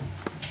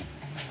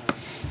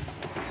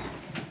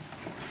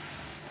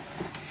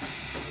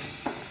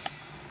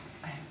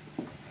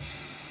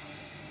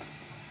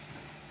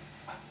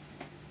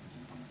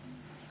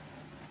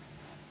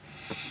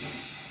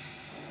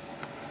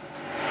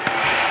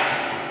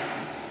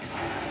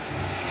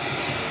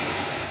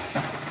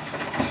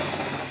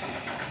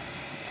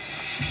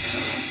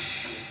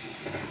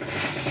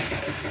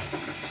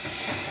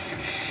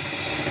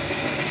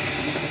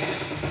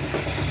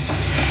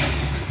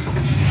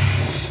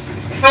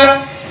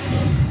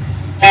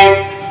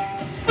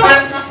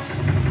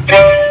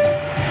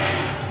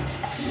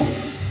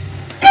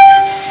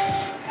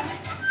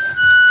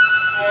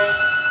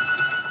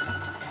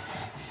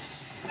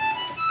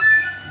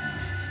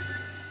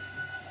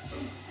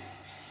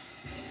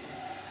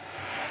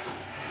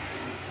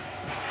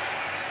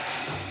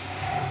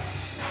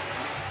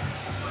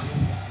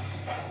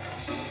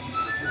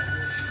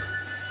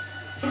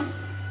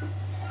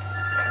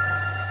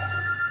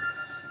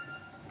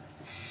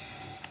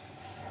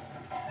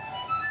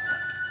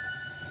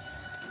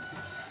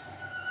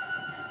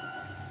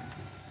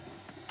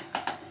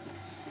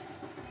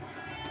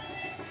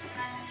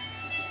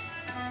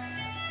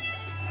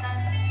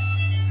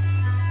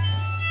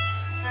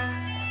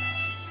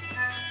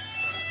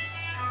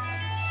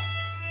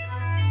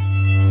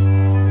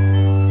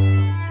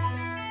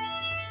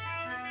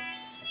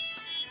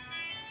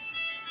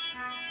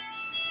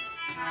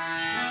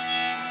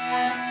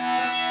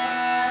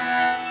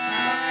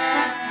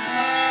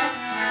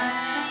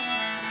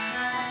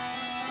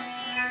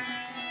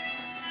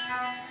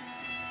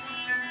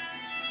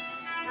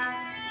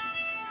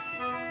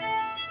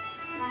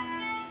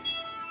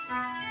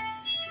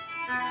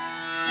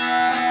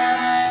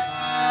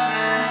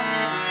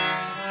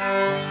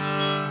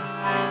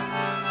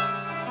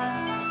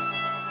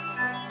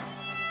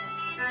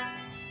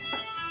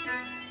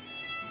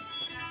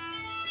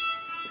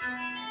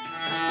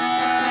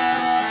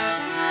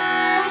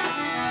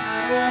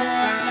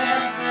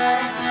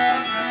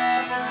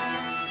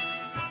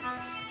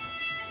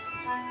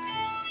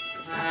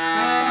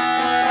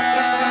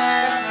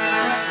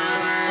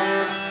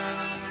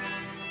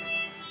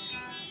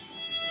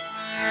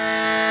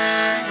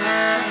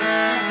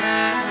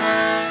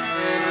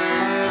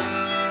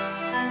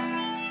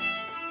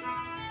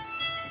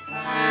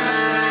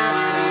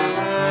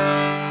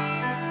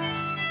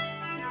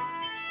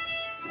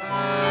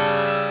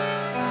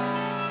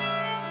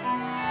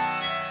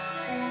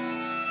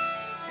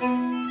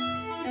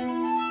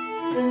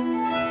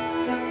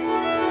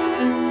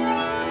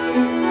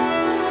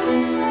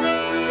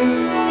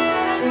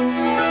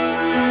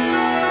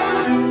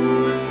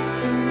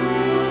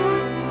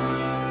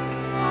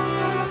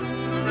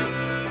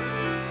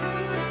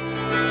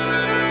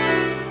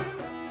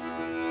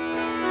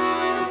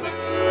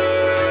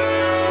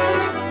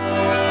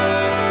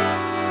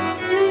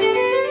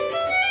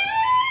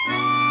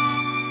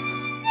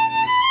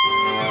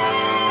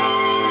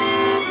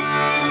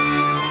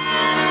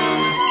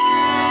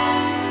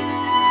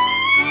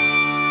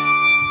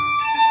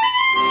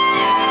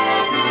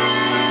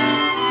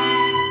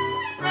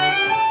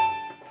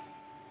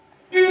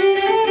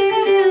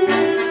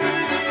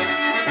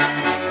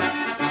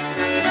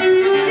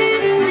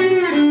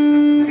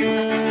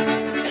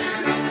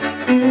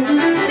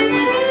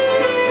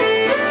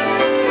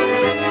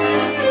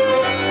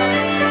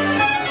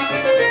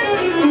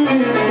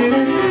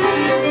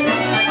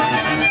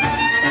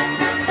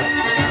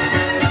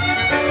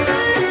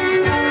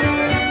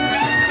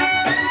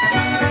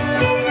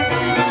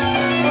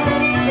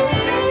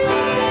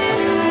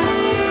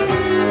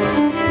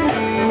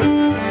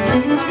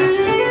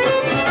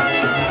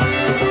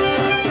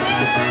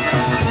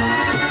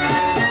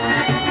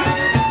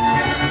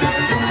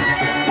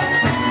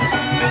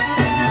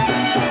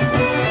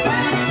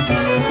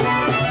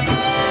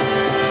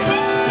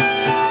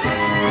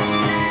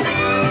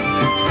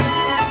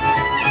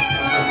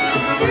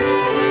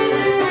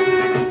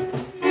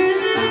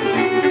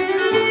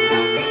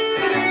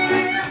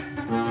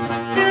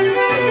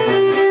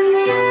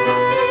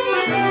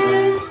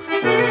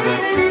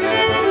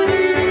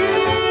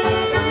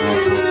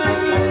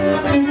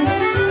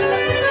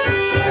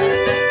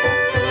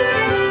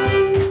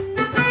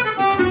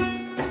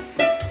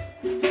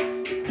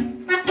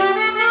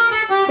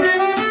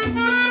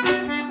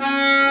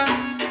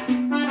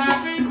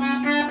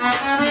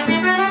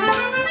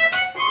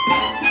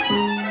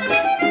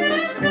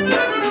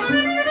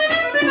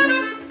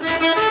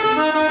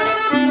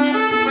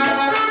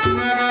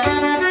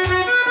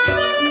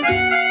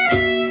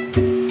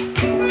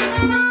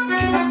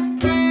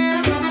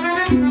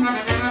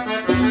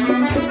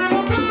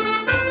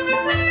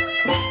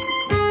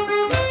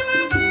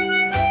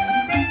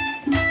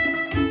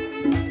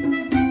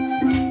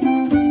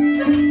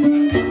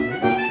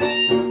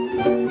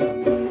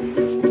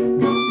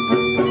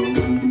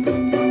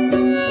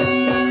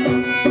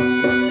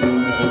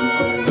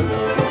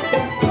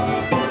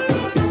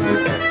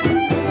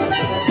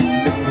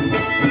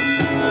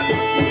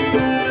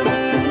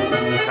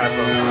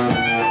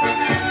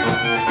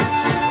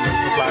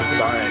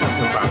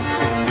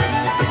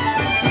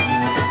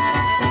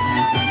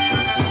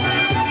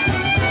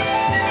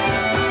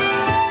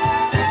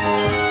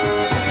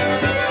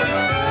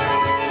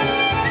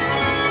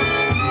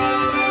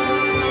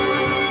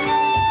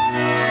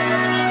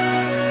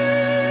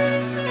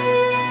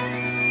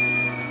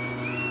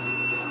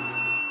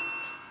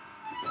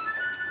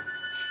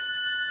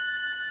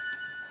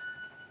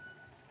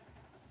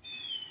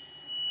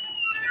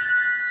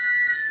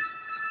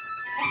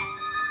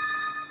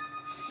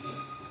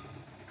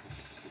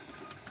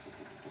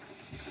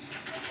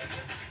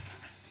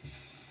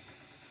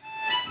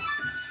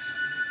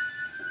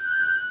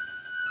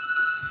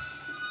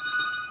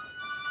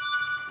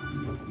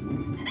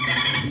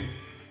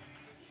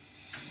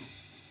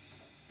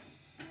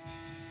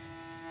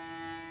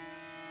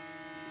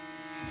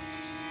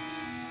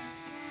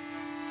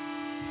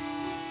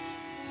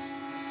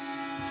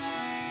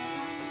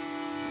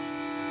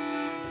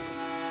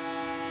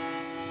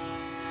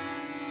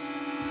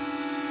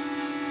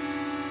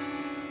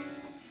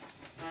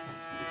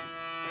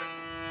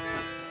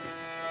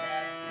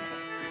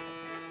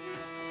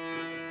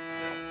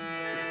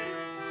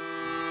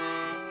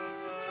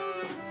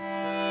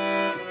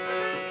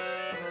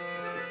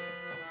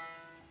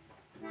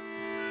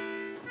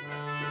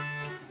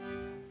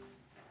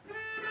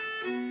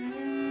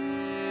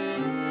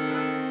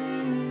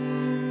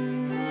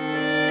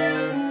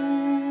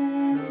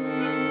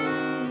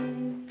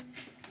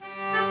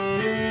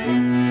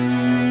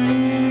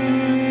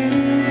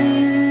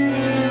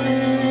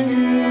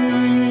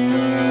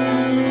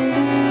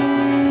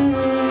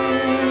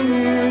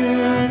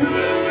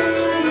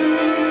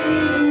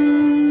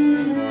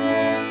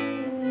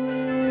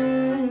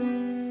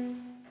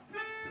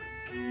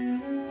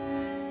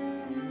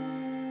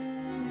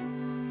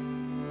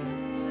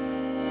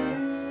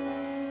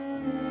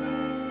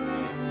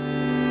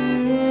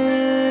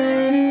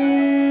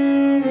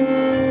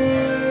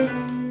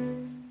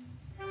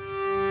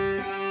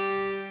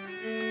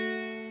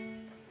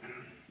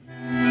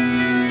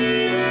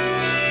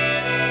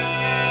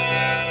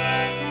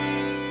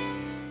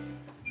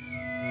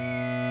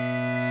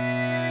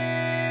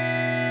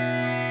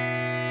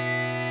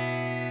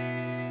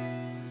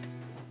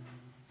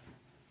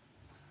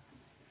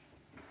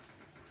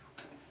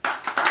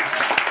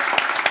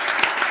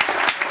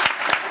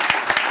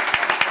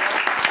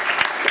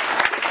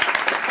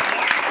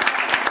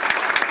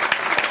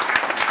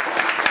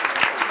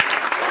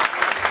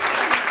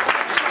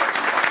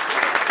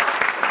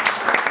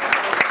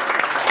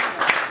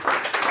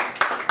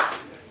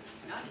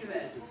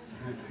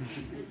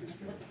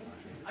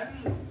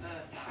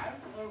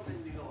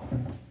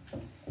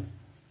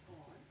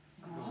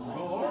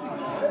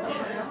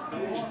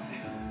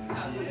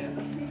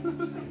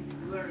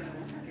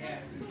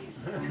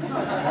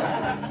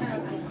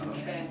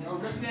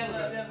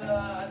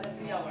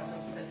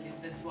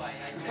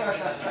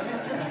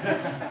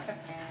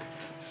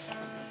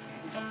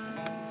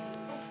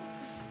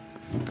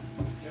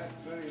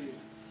 very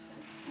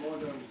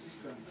modern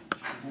system.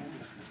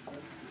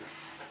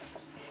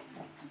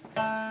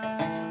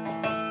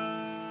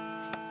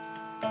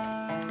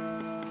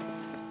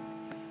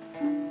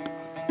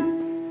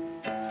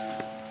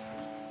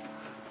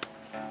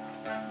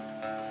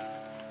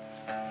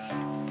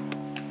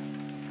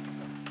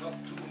 Not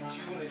too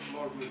tune, it's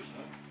more blues,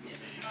 no?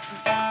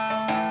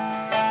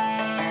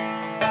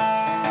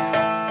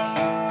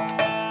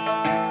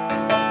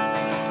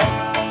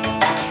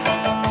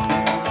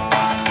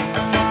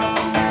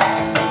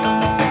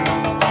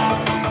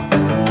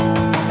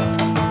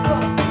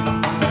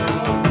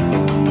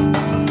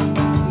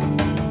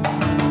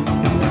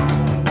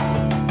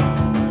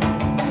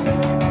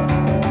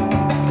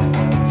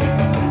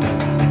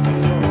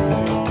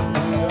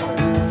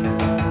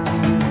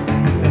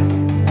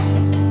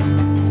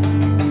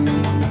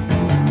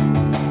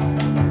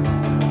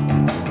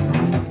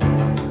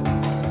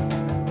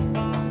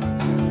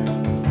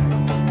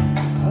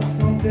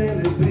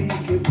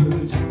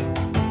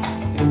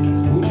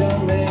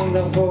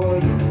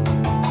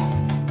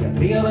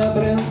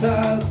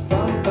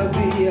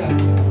 Fantasia,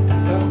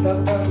 tanta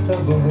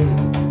voglia,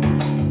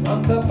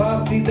 tanta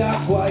parti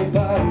d'acqua e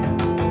parti,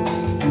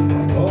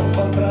 la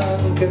cosa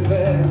tranne che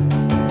fer,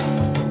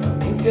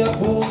 mi si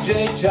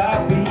appugge e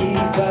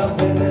ciapita,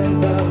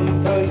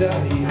 venendan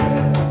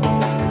fregiarire.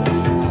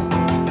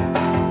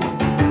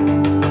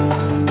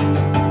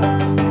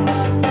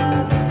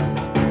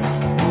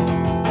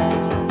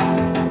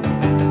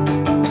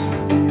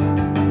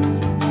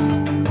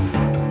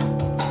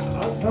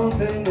 A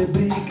sante le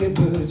briche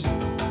böce,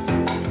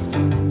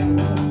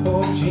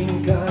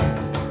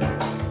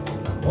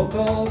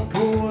 moto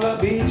con la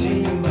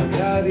bici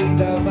magari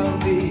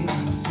davanti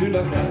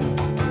sulla cara,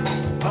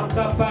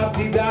 tanta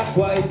parti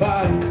d'acqua e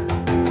pari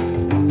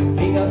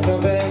fino a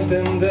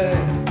saventende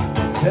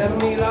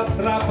sermi la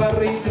strappa a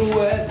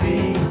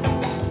ritruesi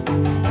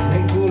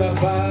in cura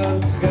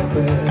pasca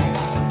per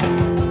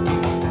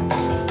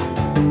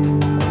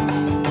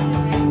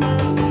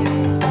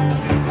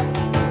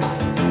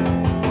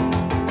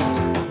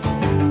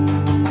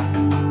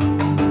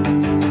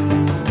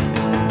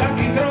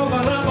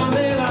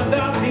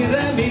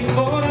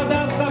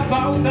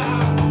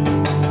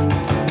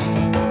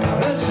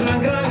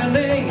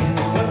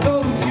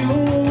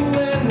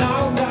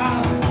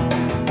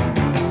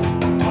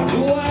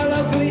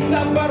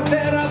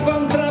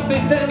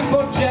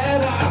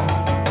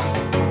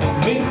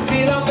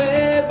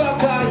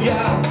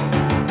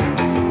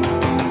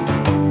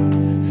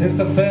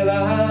senza fare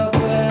la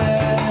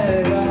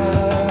guerra,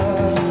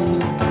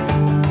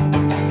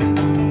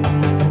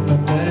 senza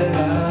fare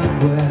la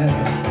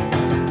guerra.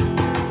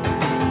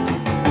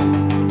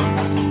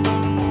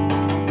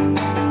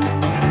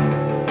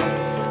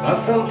 A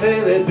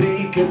sante le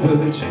briche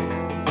böce,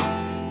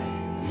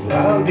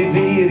 mural di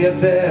viri a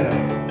terra,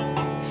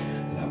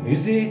 la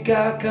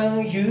musica che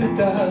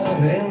aiuta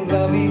rende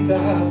la vita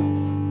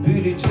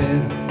più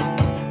leggera,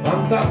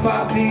 quanta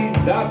parti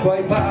d'acqua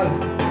e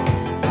parti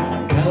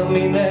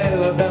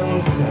nella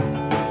danza,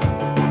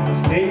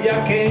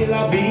 stella che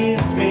la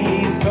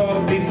vismi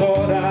sorti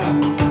fuori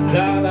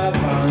dalla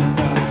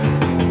panza.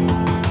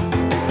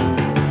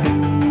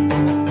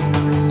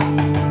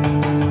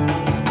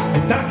 E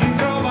da chi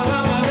trova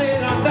la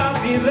maniera da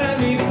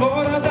tirarmi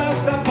fuori da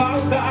sta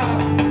pauta,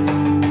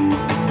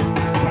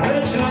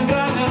 c'è la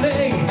grana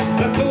lei,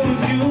 la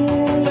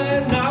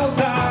soluzione è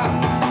nauta,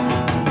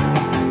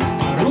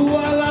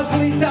 rua la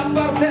slitta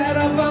per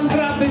terra,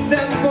 vandrà il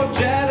tempo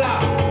c'era.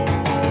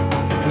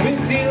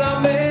 La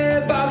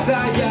me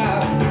battaglia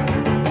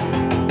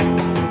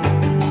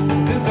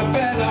senza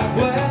fare la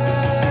guerra,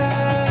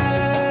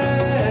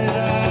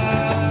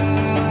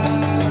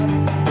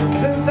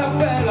 senza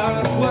fare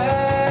la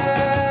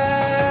guerra,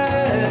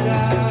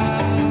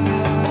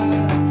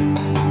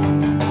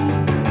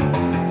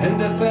 e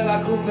de fare la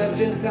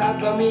convergenza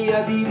la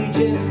mia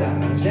diligenza,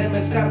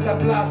 gemme scarta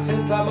plus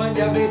senza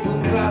maglia ve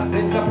puntra,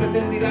 senza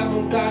pretendi la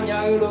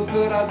montagna io lo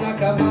farò da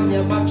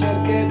cavagna, ma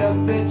cerché da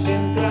ste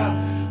centra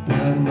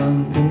per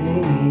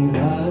mantenere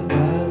la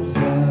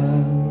causa.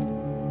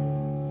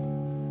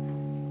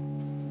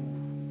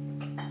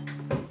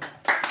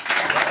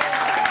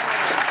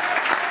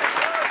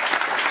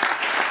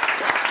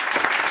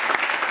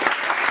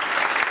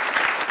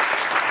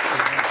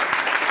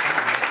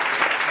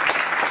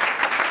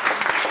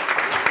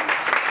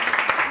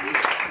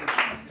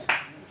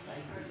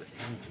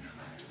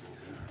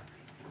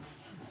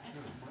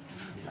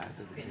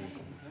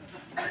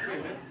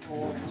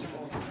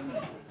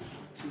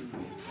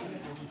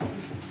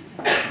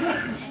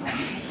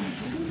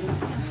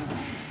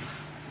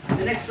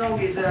 The next song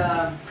is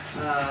a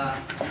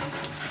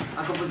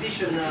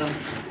composition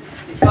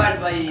inspired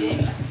by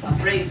a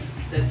phrase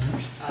that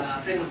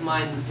a friend of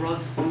mine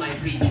wrote on my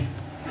fridge.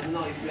 I don't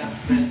know if you have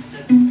friends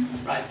that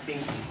write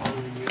things on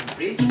your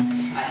fridge.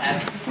 I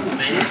have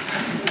many.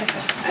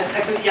 And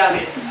actually, yeah,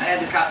 I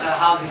had a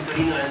house in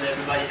Torino and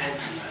everybody had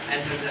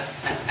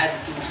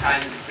to sign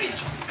the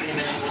fridge. can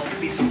imagine what a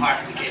piece of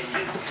art became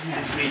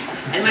this fridge.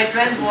 And my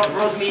friend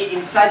brought me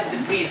inside the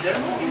freezer,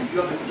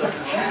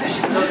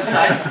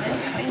 inside,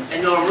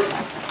 enormous,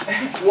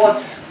 what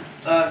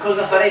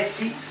cosa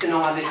faresti se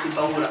non avessi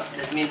paura?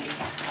 That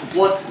means,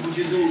 what would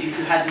you do if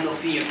you had no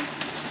fear?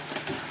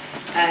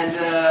 And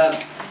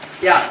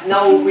yeah,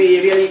 now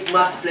we really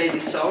must play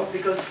this song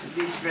because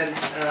this friend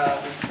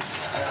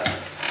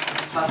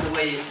passed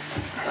away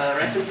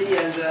recently,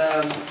 and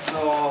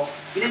so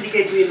we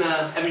dedicate to him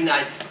every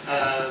night.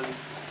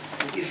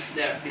 He's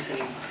there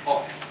listening,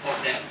 or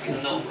there, you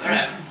don't know,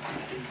 wherever,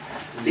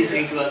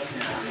 listening to us.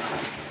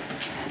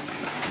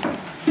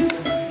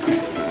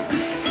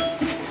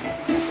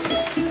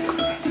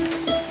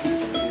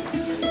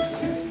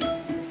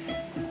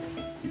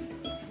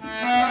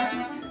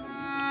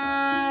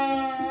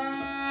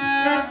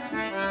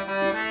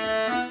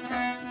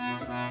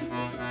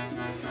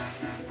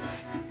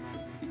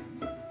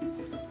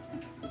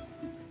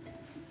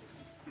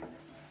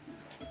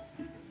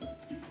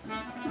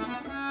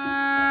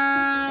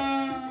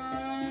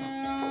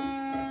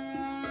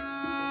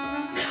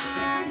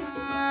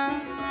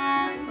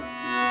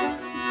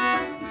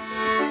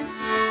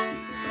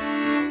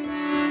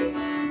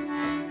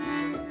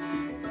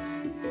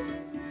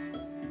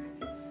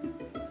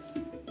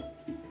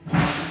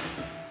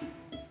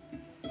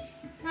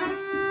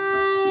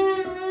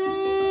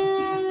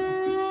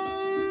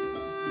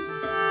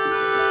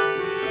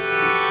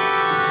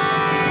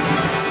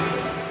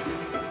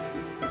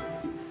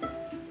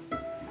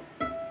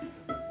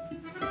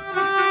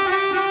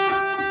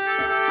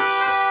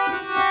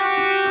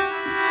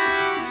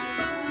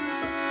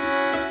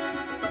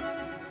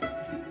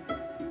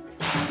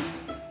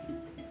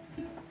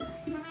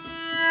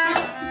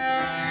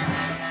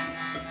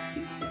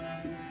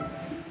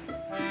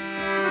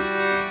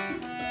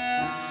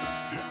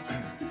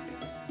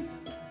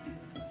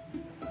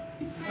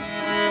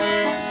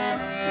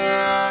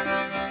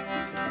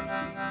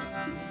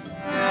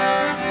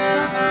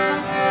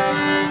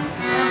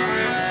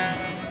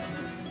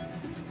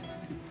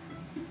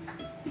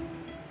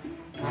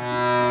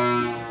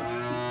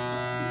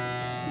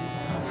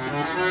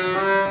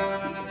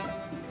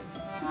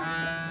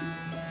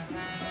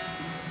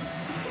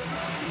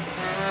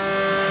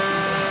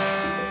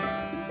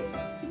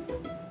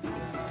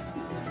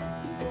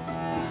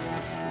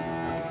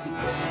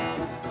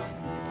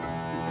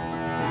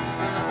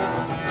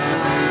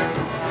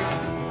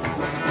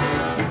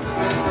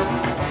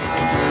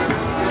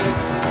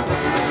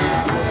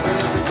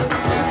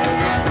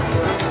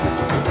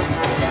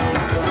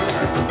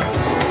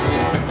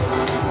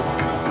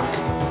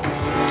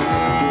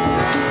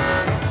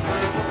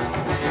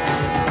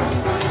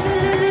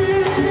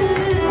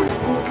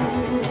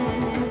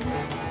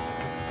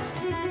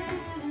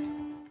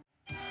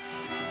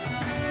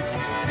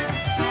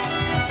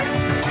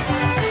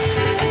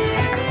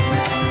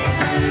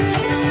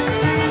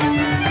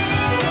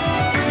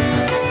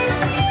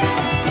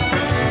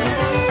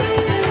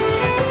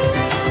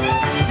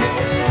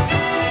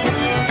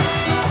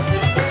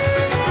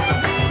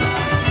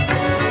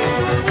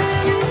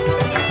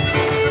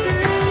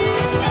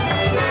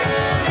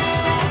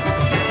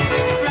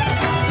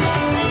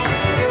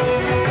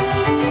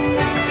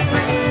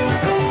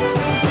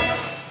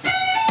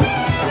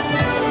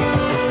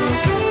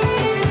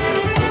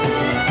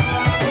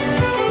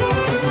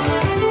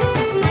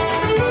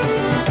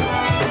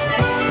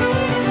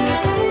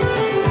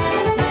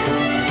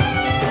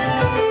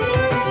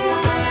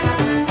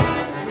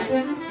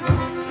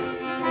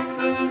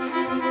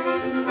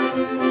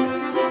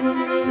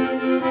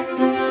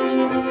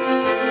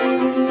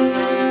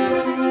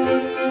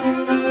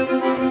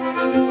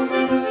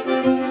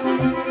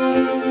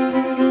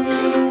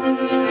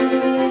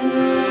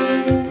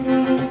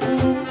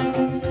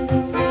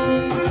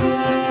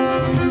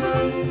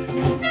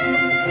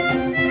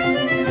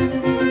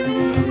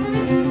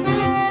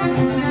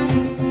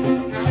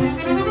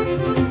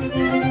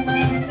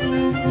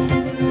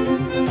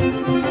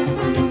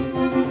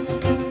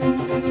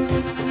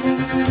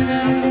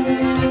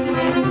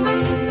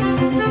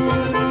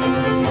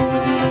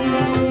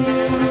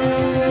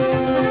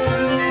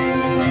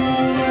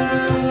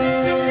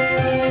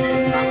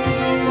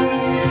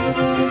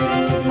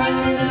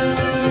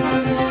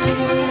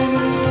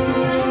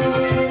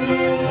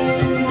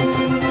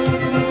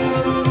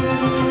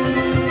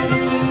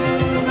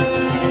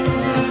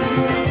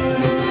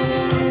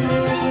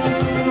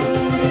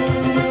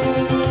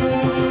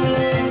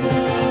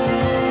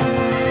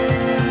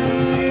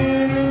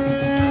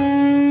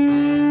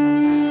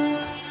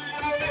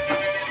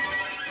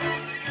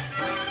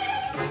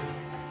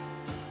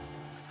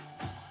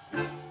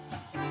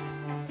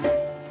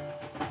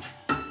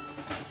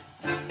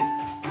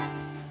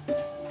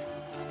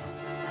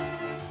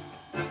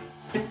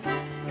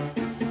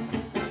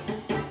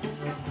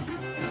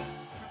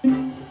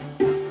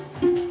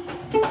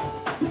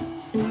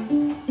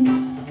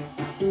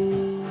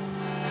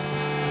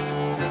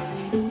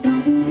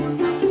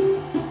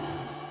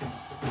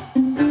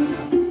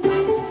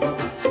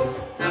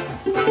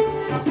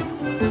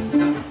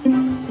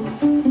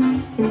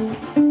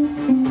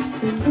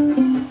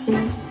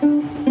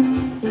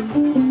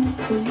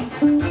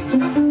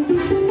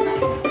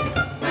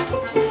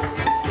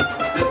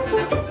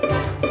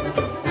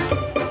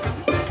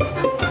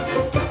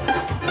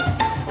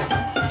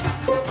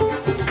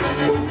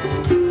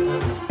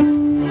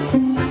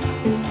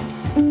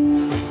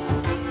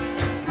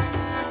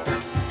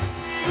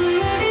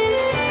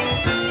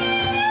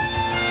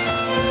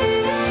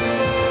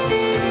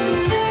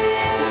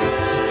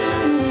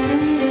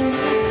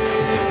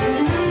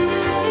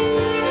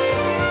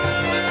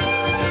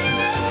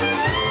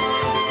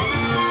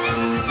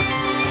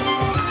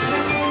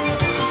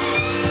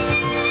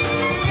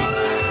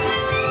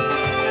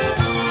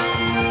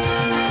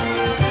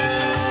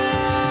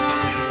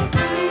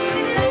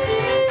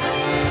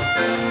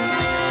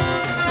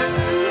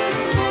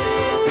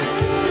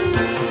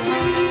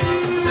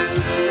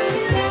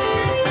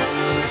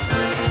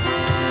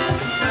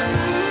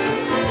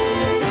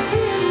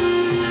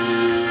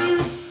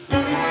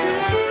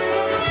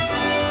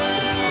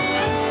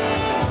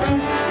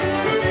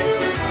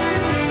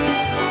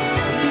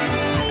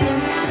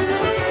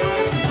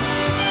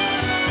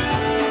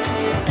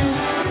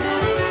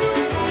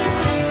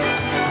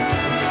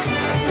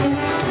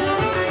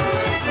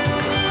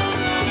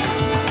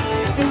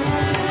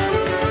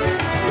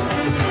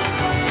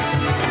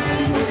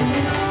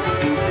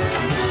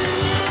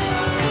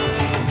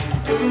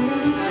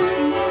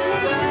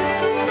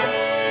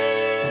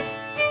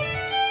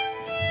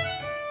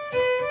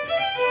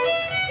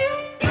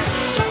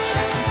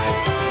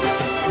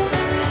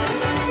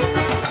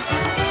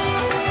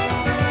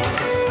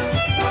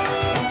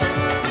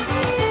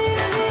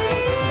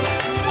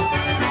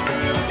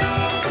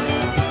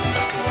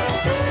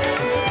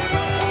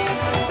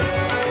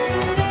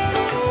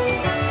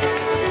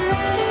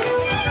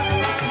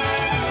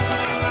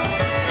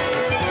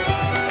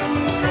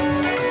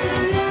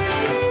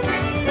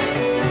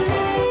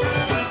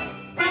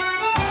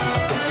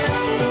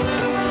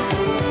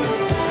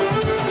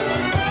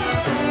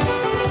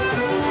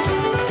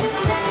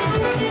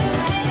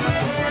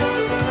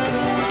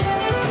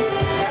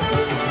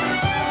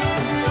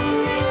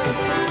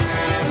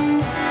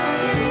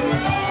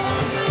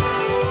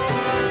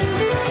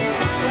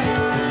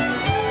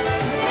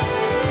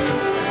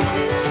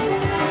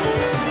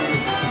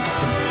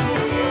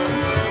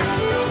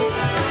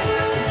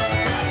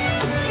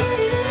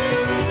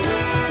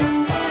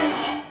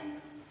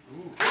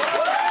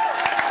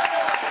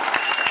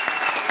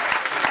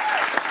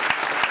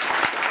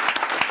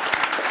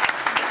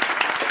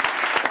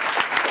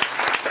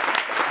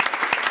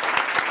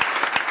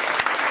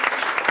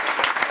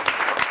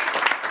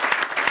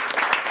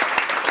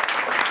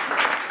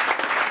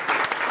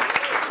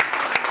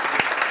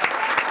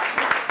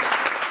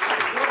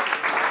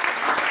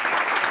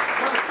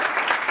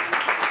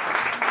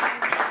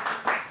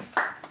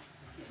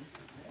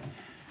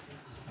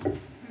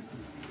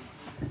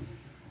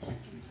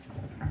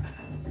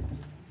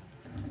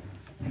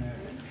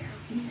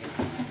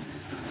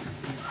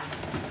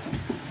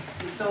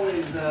 song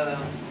is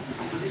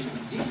composition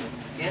of Gigi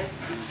again,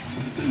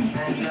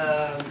 and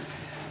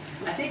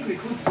I think we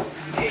could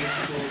dedicate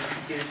to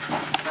this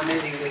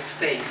amazing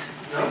space,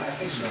 no? I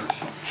think so.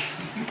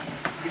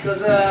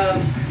 Because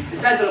the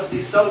title of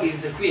this song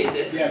is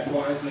Quiete. Yeah,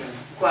 quietly.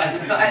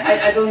 Quiet. No,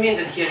 I don't mean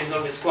that here is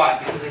always quiet,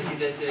 because I see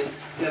that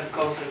you have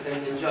concert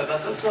and enjoy,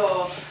 but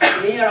also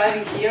me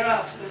arriving here,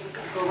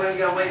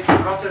 going away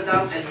from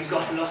Rotterdam, and we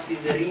got lost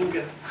in the ring.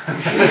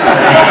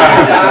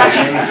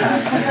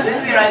 Then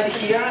we arrived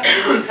here,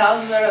 in this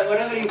house where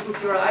wherever you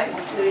put your eyes,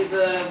 there is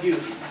a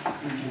beauty.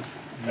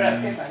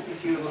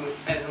 If you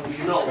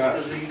know,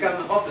 because you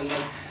come often,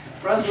 but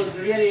for us it was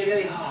really,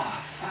 really,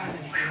 finally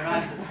we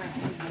arrived.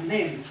 It's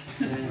amazing.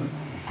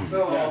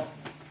 So,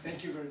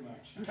 Thank you very much.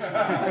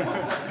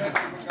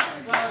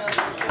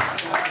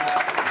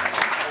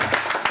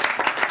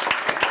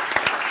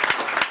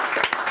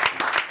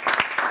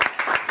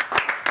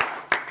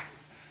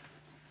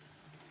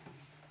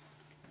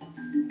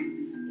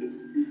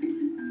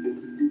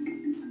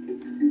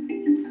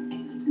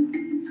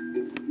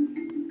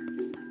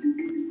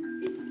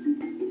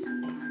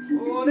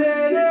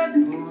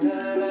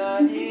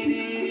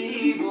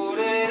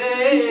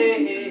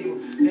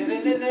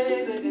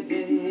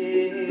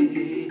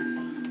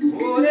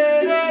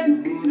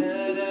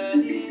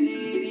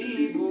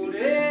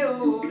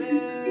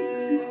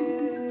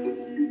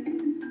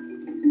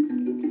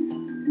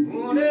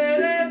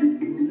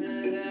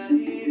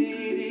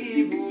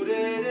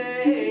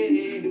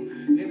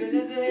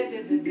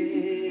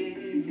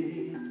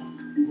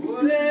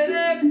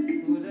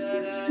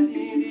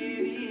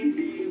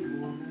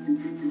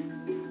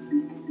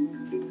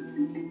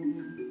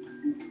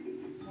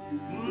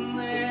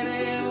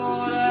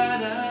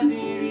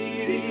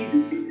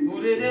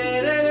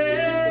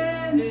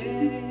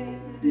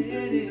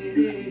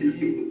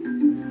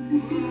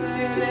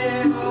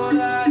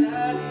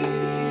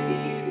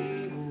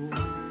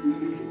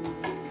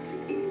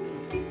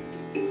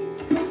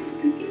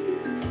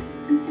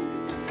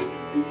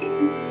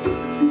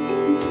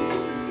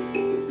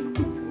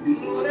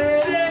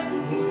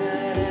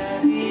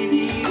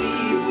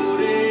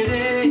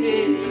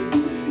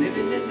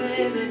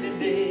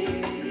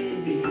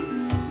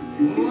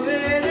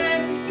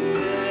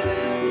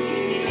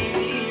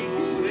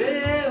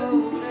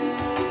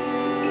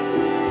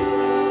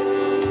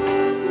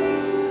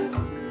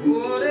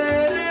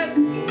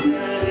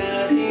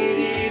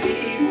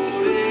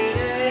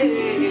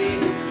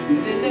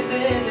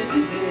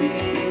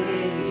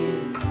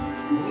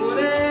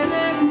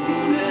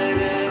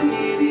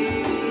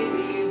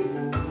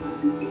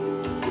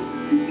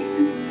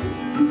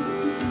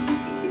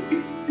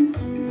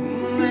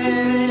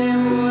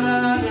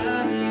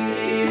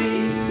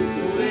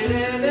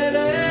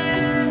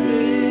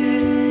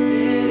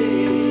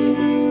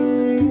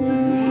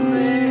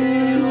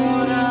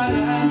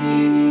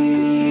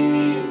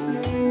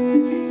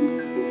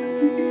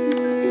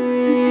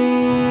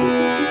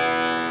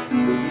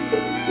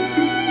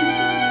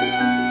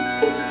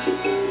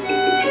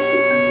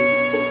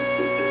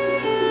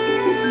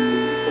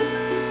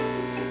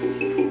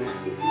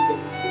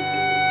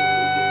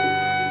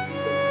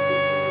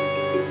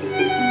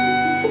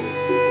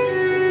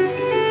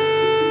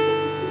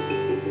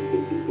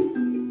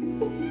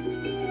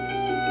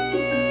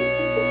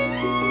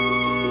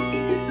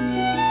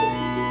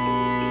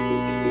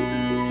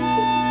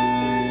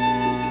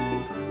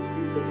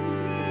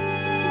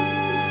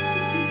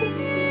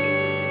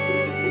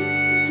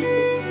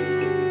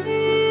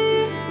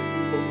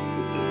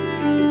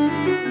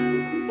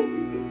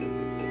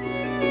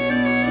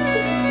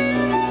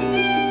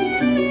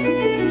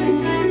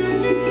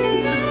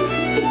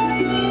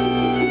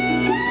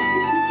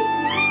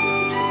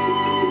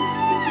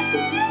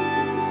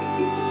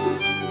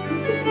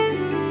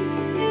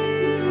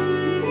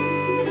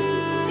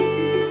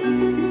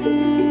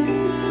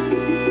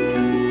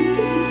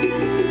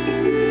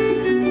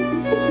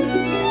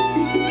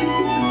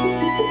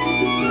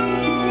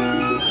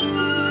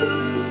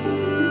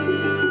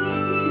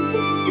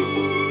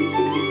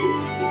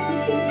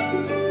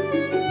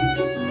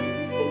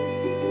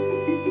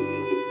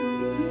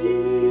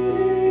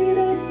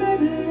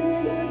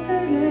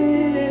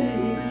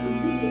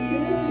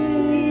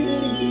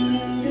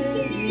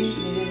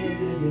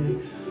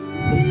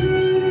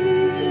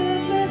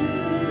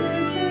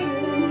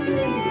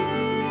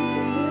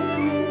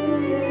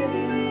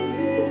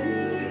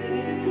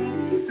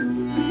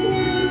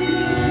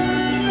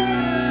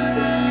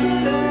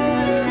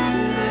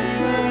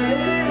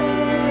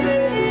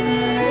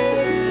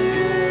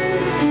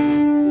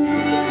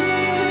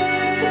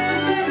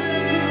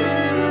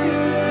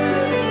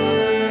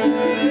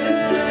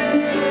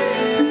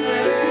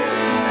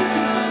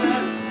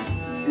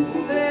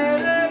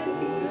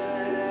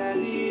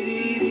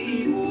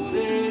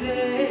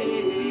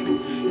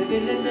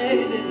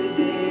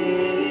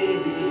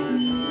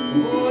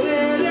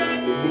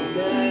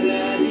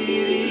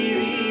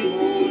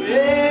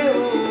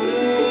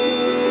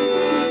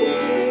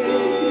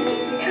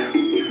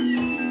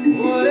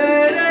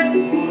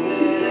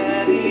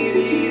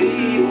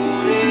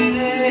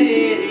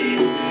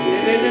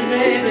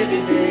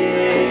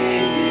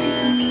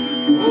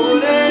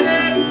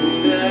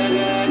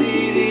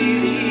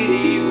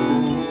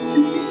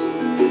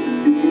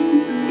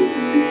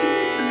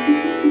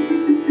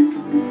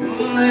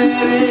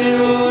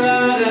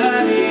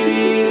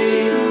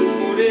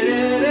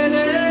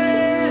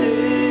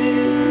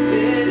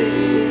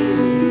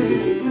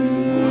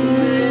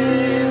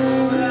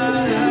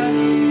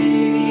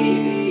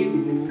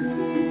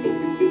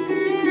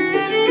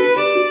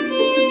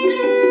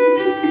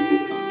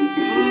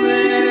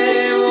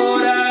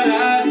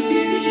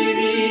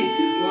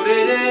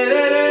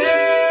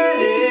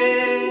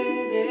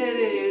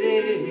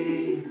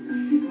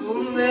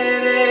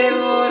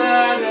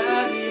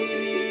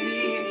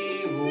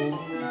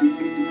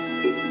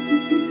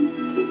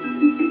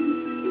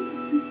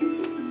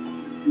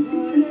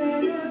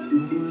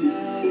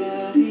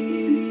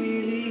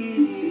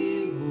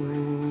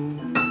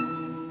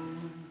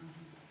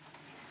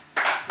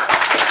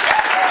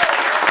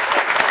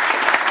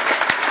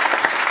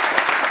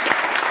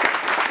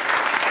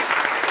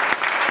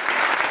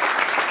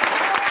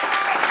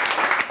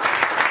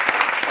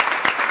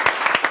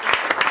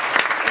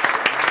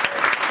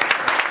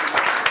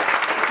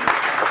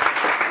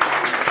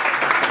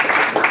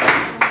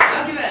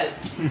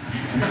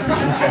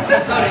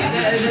 Sorry,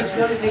 that's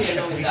the only thing I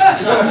know with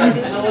that.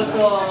 And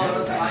also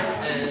not fine,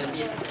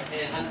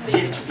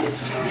 unstable.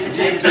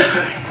 Unstable.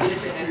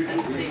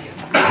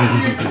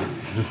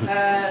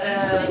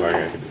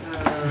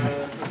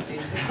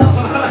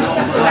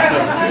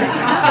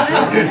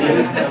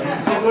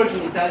 I work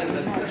in Italian,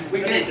 but We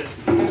can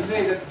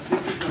say that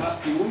this is the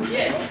last tune.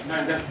 yes. No,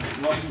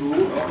 that's not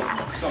true. No.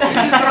 Stop.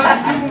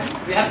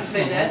 We have to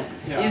say that.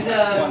 Yeah. Is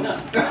One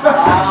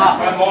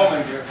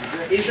moment.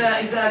 is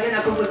again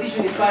a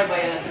composition inspired by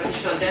a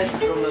traditional dance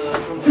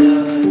from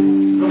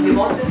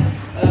Piemonte.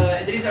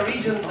 There is a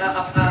region,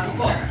 a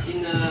spot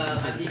in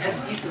at the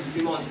east of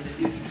Piemonte that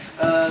is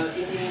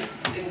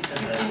in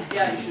 15.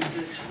 Yeah, you should.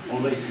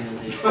 Always in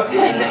the In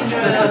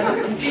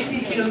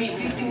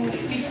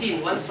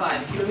 15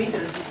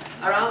 kilometers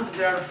around,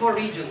 there are 4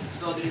 regions.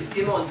 So there is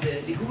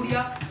Piemonte,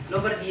 Liguria,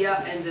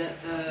 Lombardia, and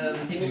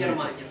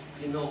Emilia-Romagna.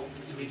 You know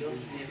these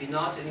regions, maybe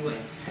not. Anyway,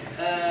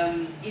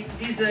 in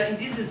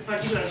this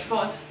particular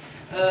spot,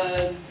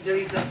 there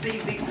is a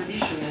big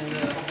tradition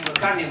of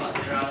carnival.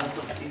 There are a lot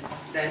of these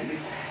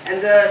dances,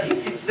 and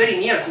since it's very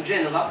near to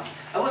Genova,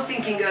 I was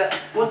thinking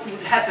what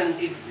would happen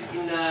if,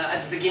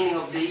 at the beginning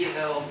of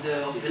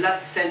the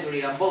last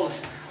century, a boat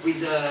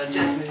with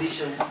jazz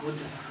musicians would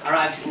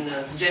arrive in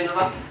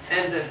Genova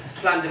and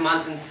climb the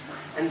mountains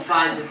and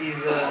find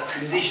these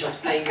musicians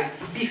playing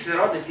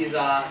piffero, that is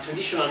a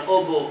traditional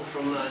oboe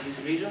from this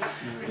region,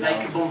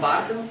 like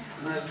bombardum,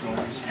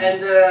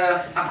 and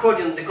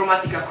accordion, the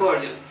chromatic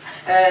accordion.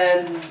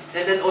 And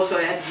then also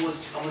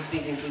I was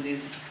thinking to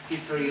this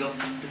history of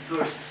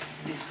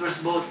this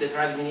first boat that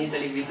arrived in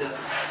Italy with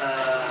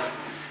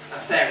a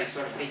ferry,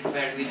 sort of big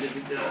ferry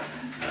with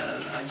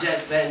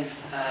jazz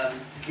bands.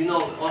 You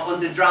know, on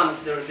the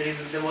drums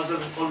there was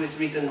always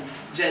written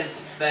jazz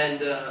band,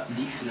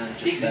 Dixieland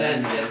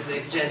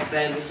jazz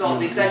band. So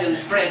the Italian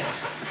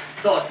press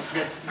thought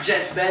that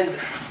jazz band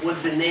was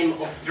the name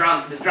of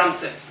the drum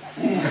set.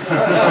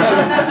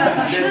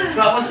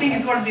 So I was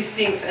thinking for these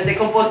things, and they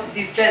composed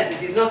this dance.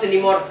 It is not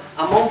anymore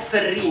a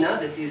Monferrina,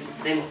 that is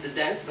the name of the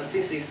dance, but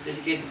since it's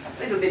dedicated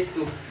a little bit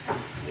to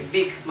the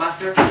big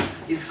master,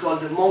 it's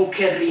called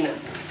Moncherrina.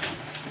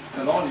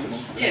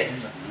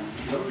 Yes.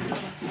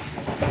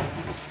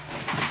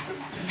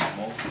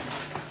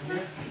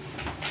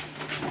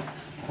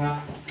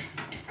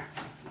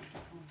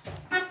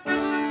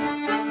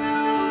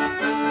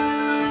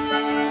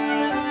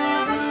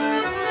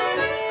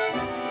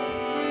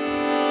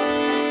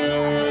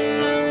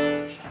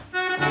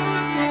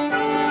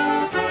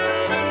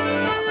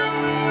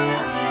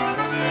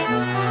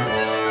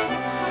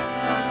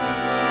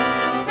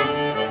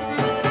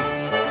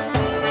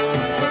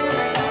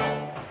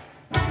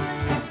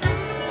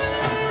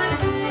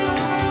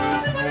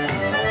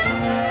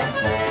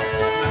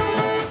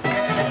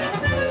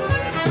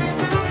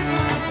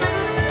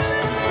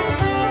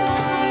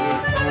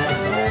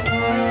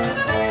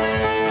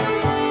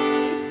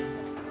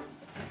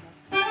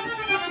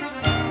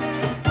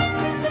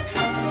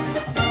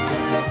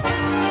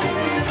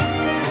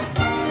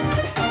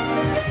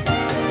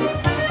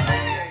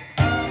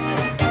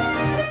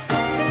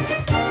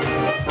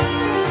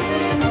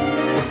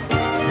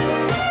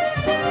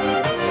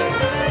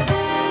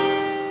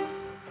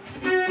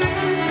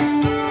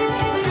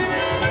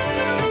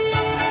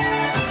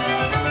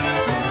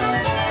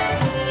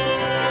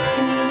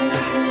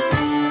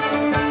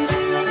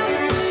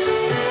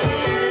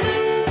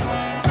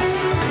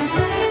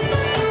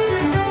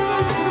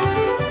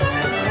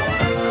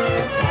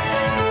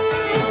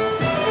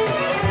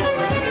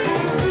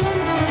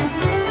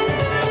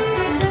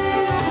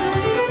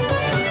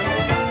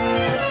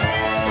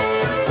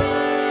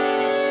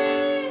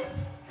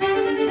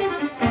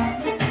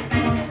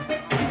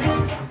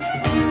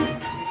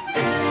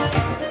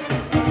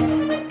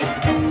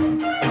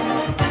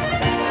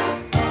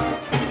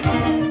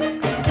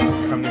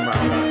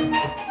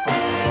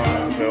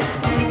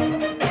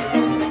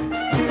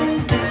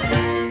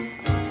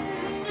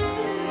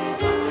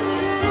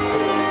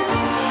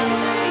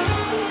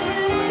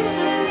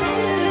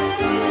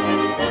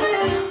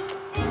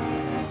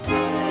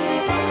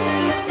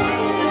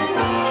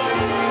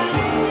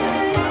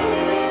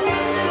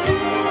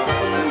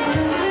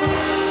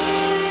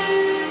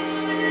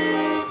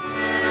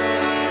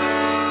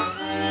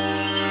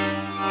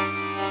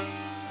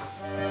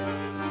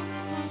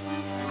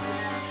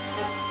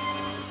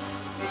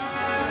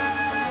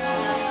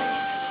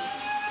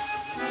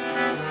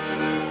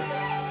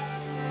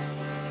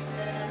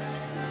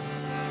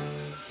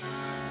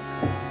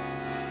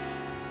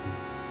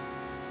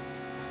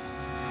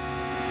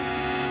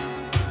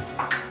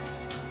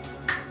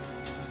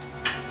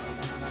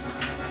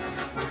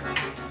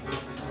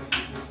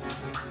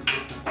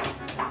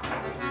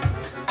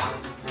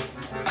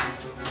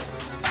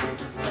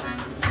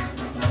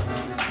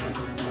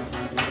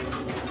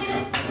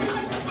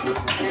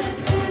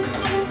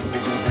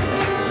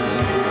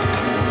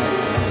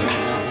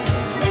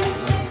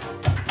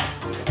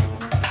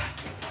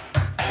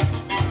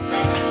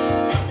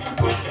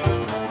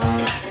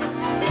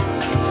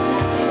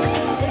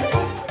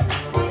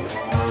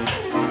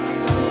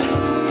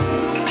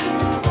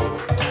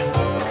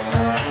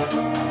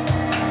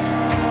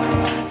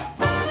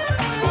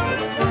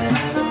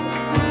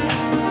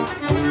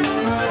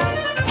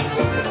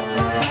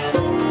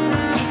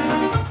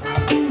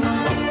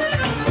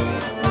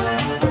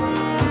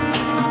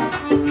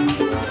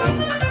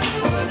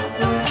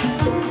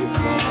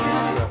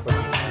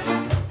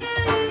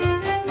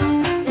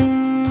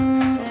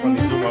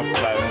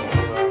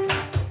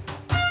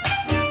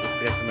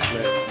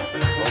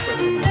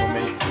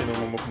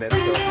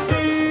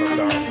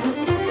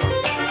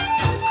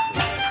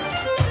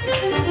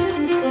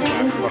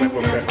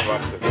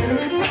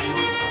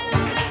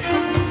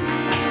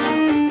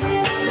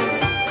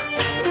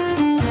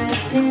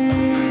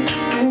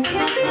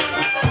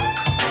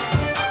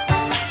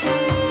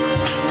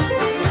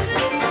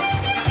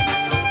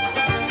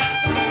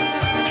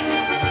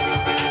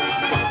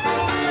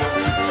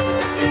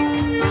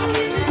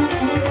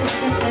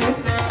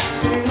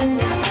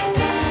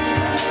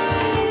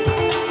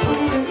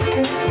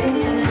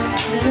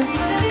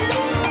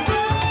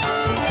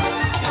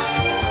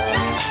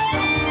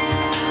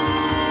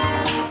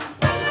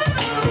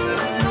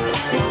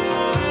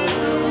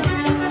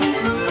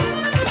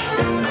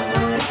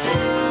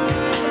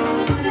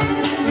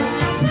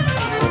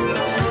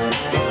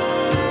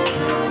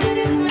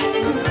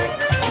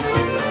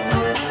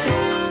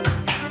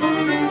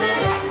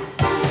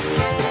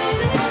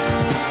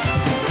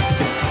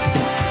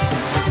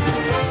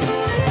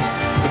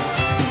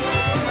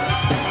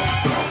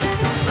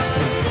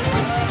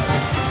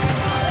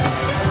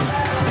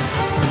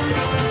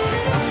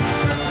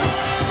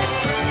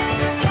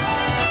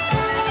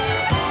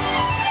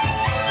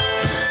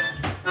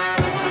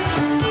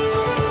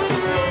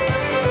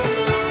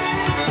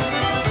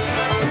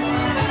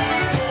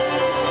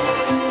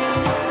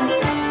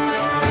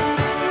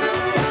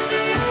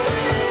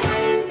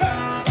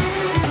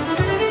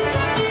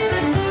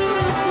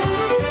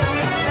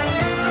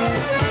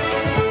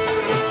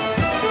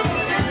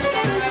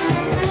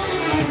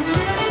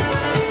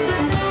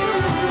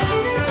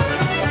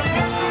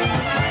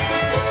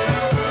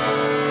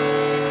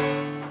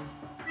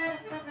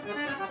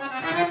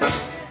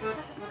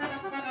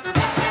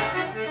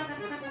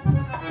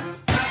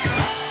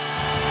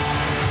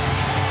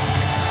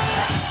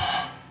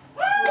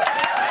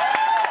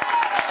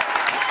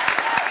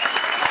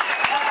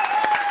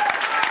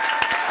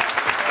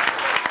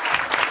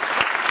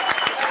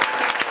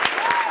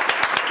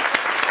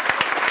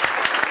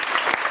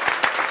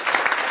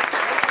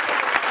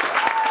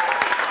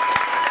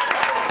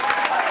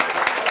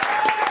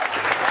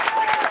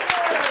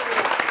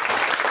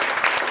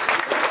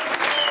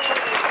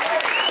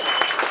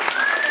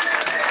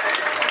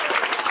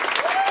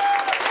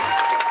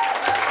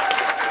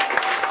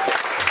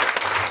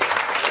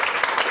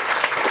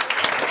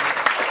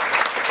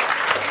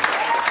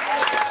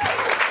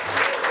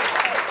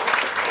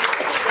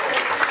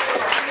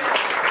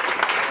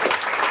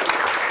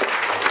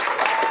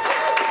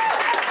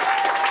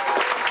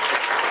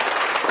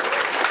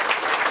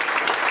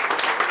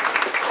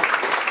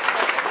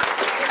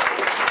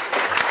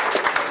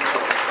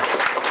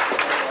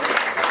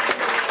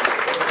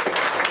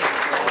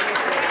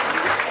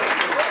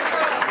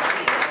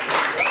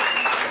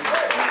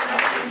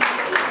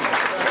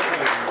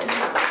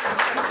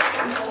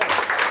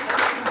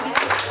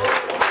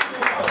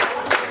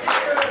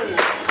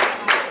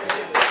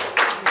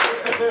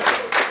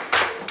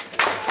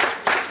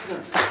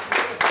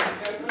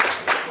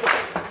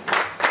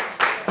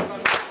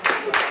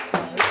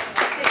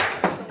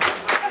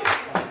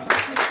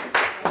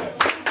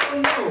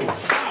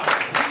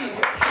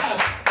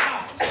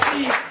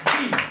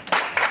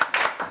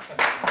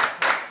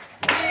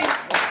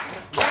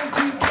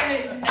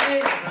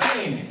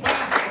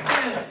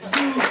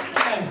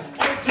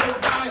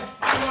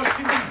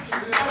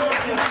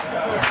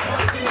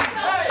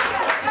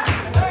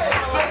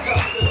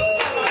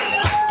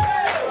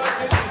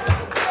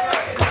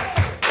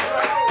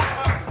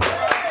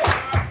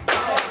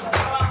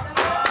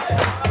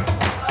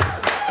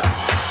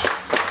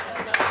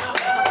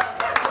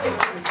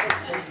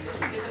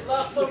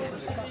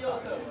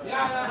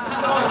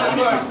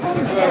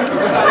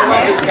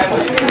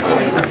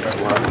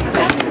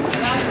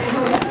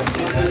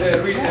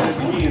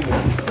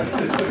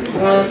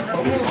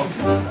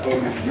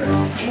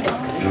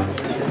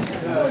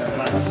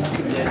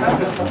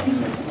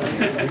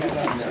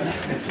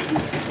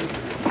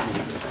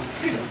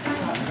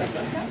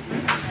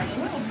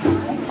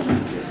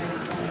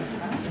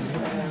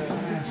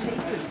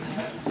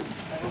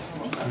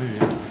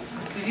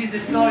 This is the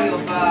story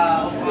of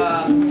a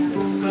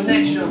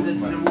connection that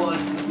there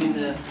was between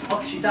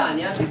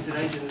Occitania, this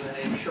region that I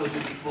showed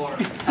you before,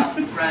 south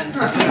of France,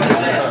 with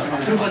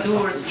the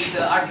troubadours, with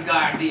the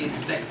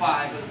Artigardis, Black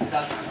Pipe and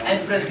stuff,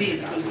 and Brazil,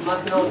 because you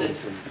must know that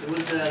there were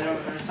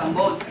some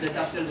boats that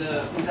after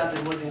the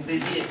Crusade was in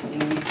Brazil in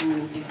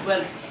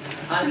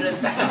 1209.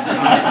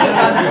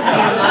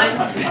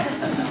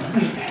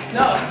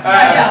 No,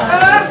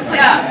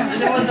 yeah,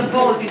 there was a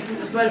boat in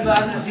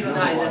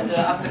 1209 that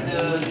after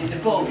the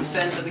Pope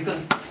sent,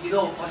 because you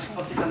know,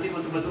 Occitan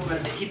people were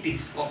the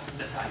hippies of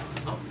the time,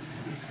 no?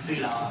 Free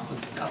love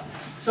and stuff.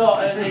 So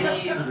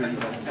they,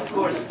 of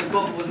course, the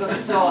Pope was not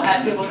so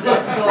happy about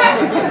that, so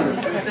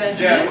sent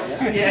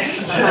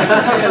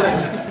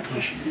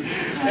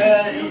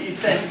he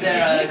sent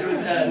their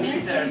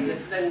militaries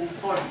that then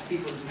forced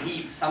people to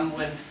leave. Some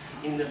went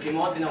in the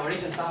Piedmont, in our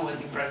region, some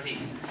went in Brazil.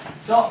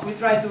 So we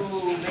try to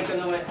make an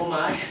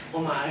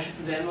homage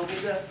to them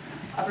with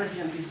a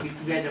Brazilian biscuit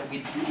together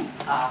with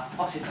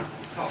Occitan.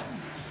 So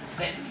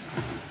that's.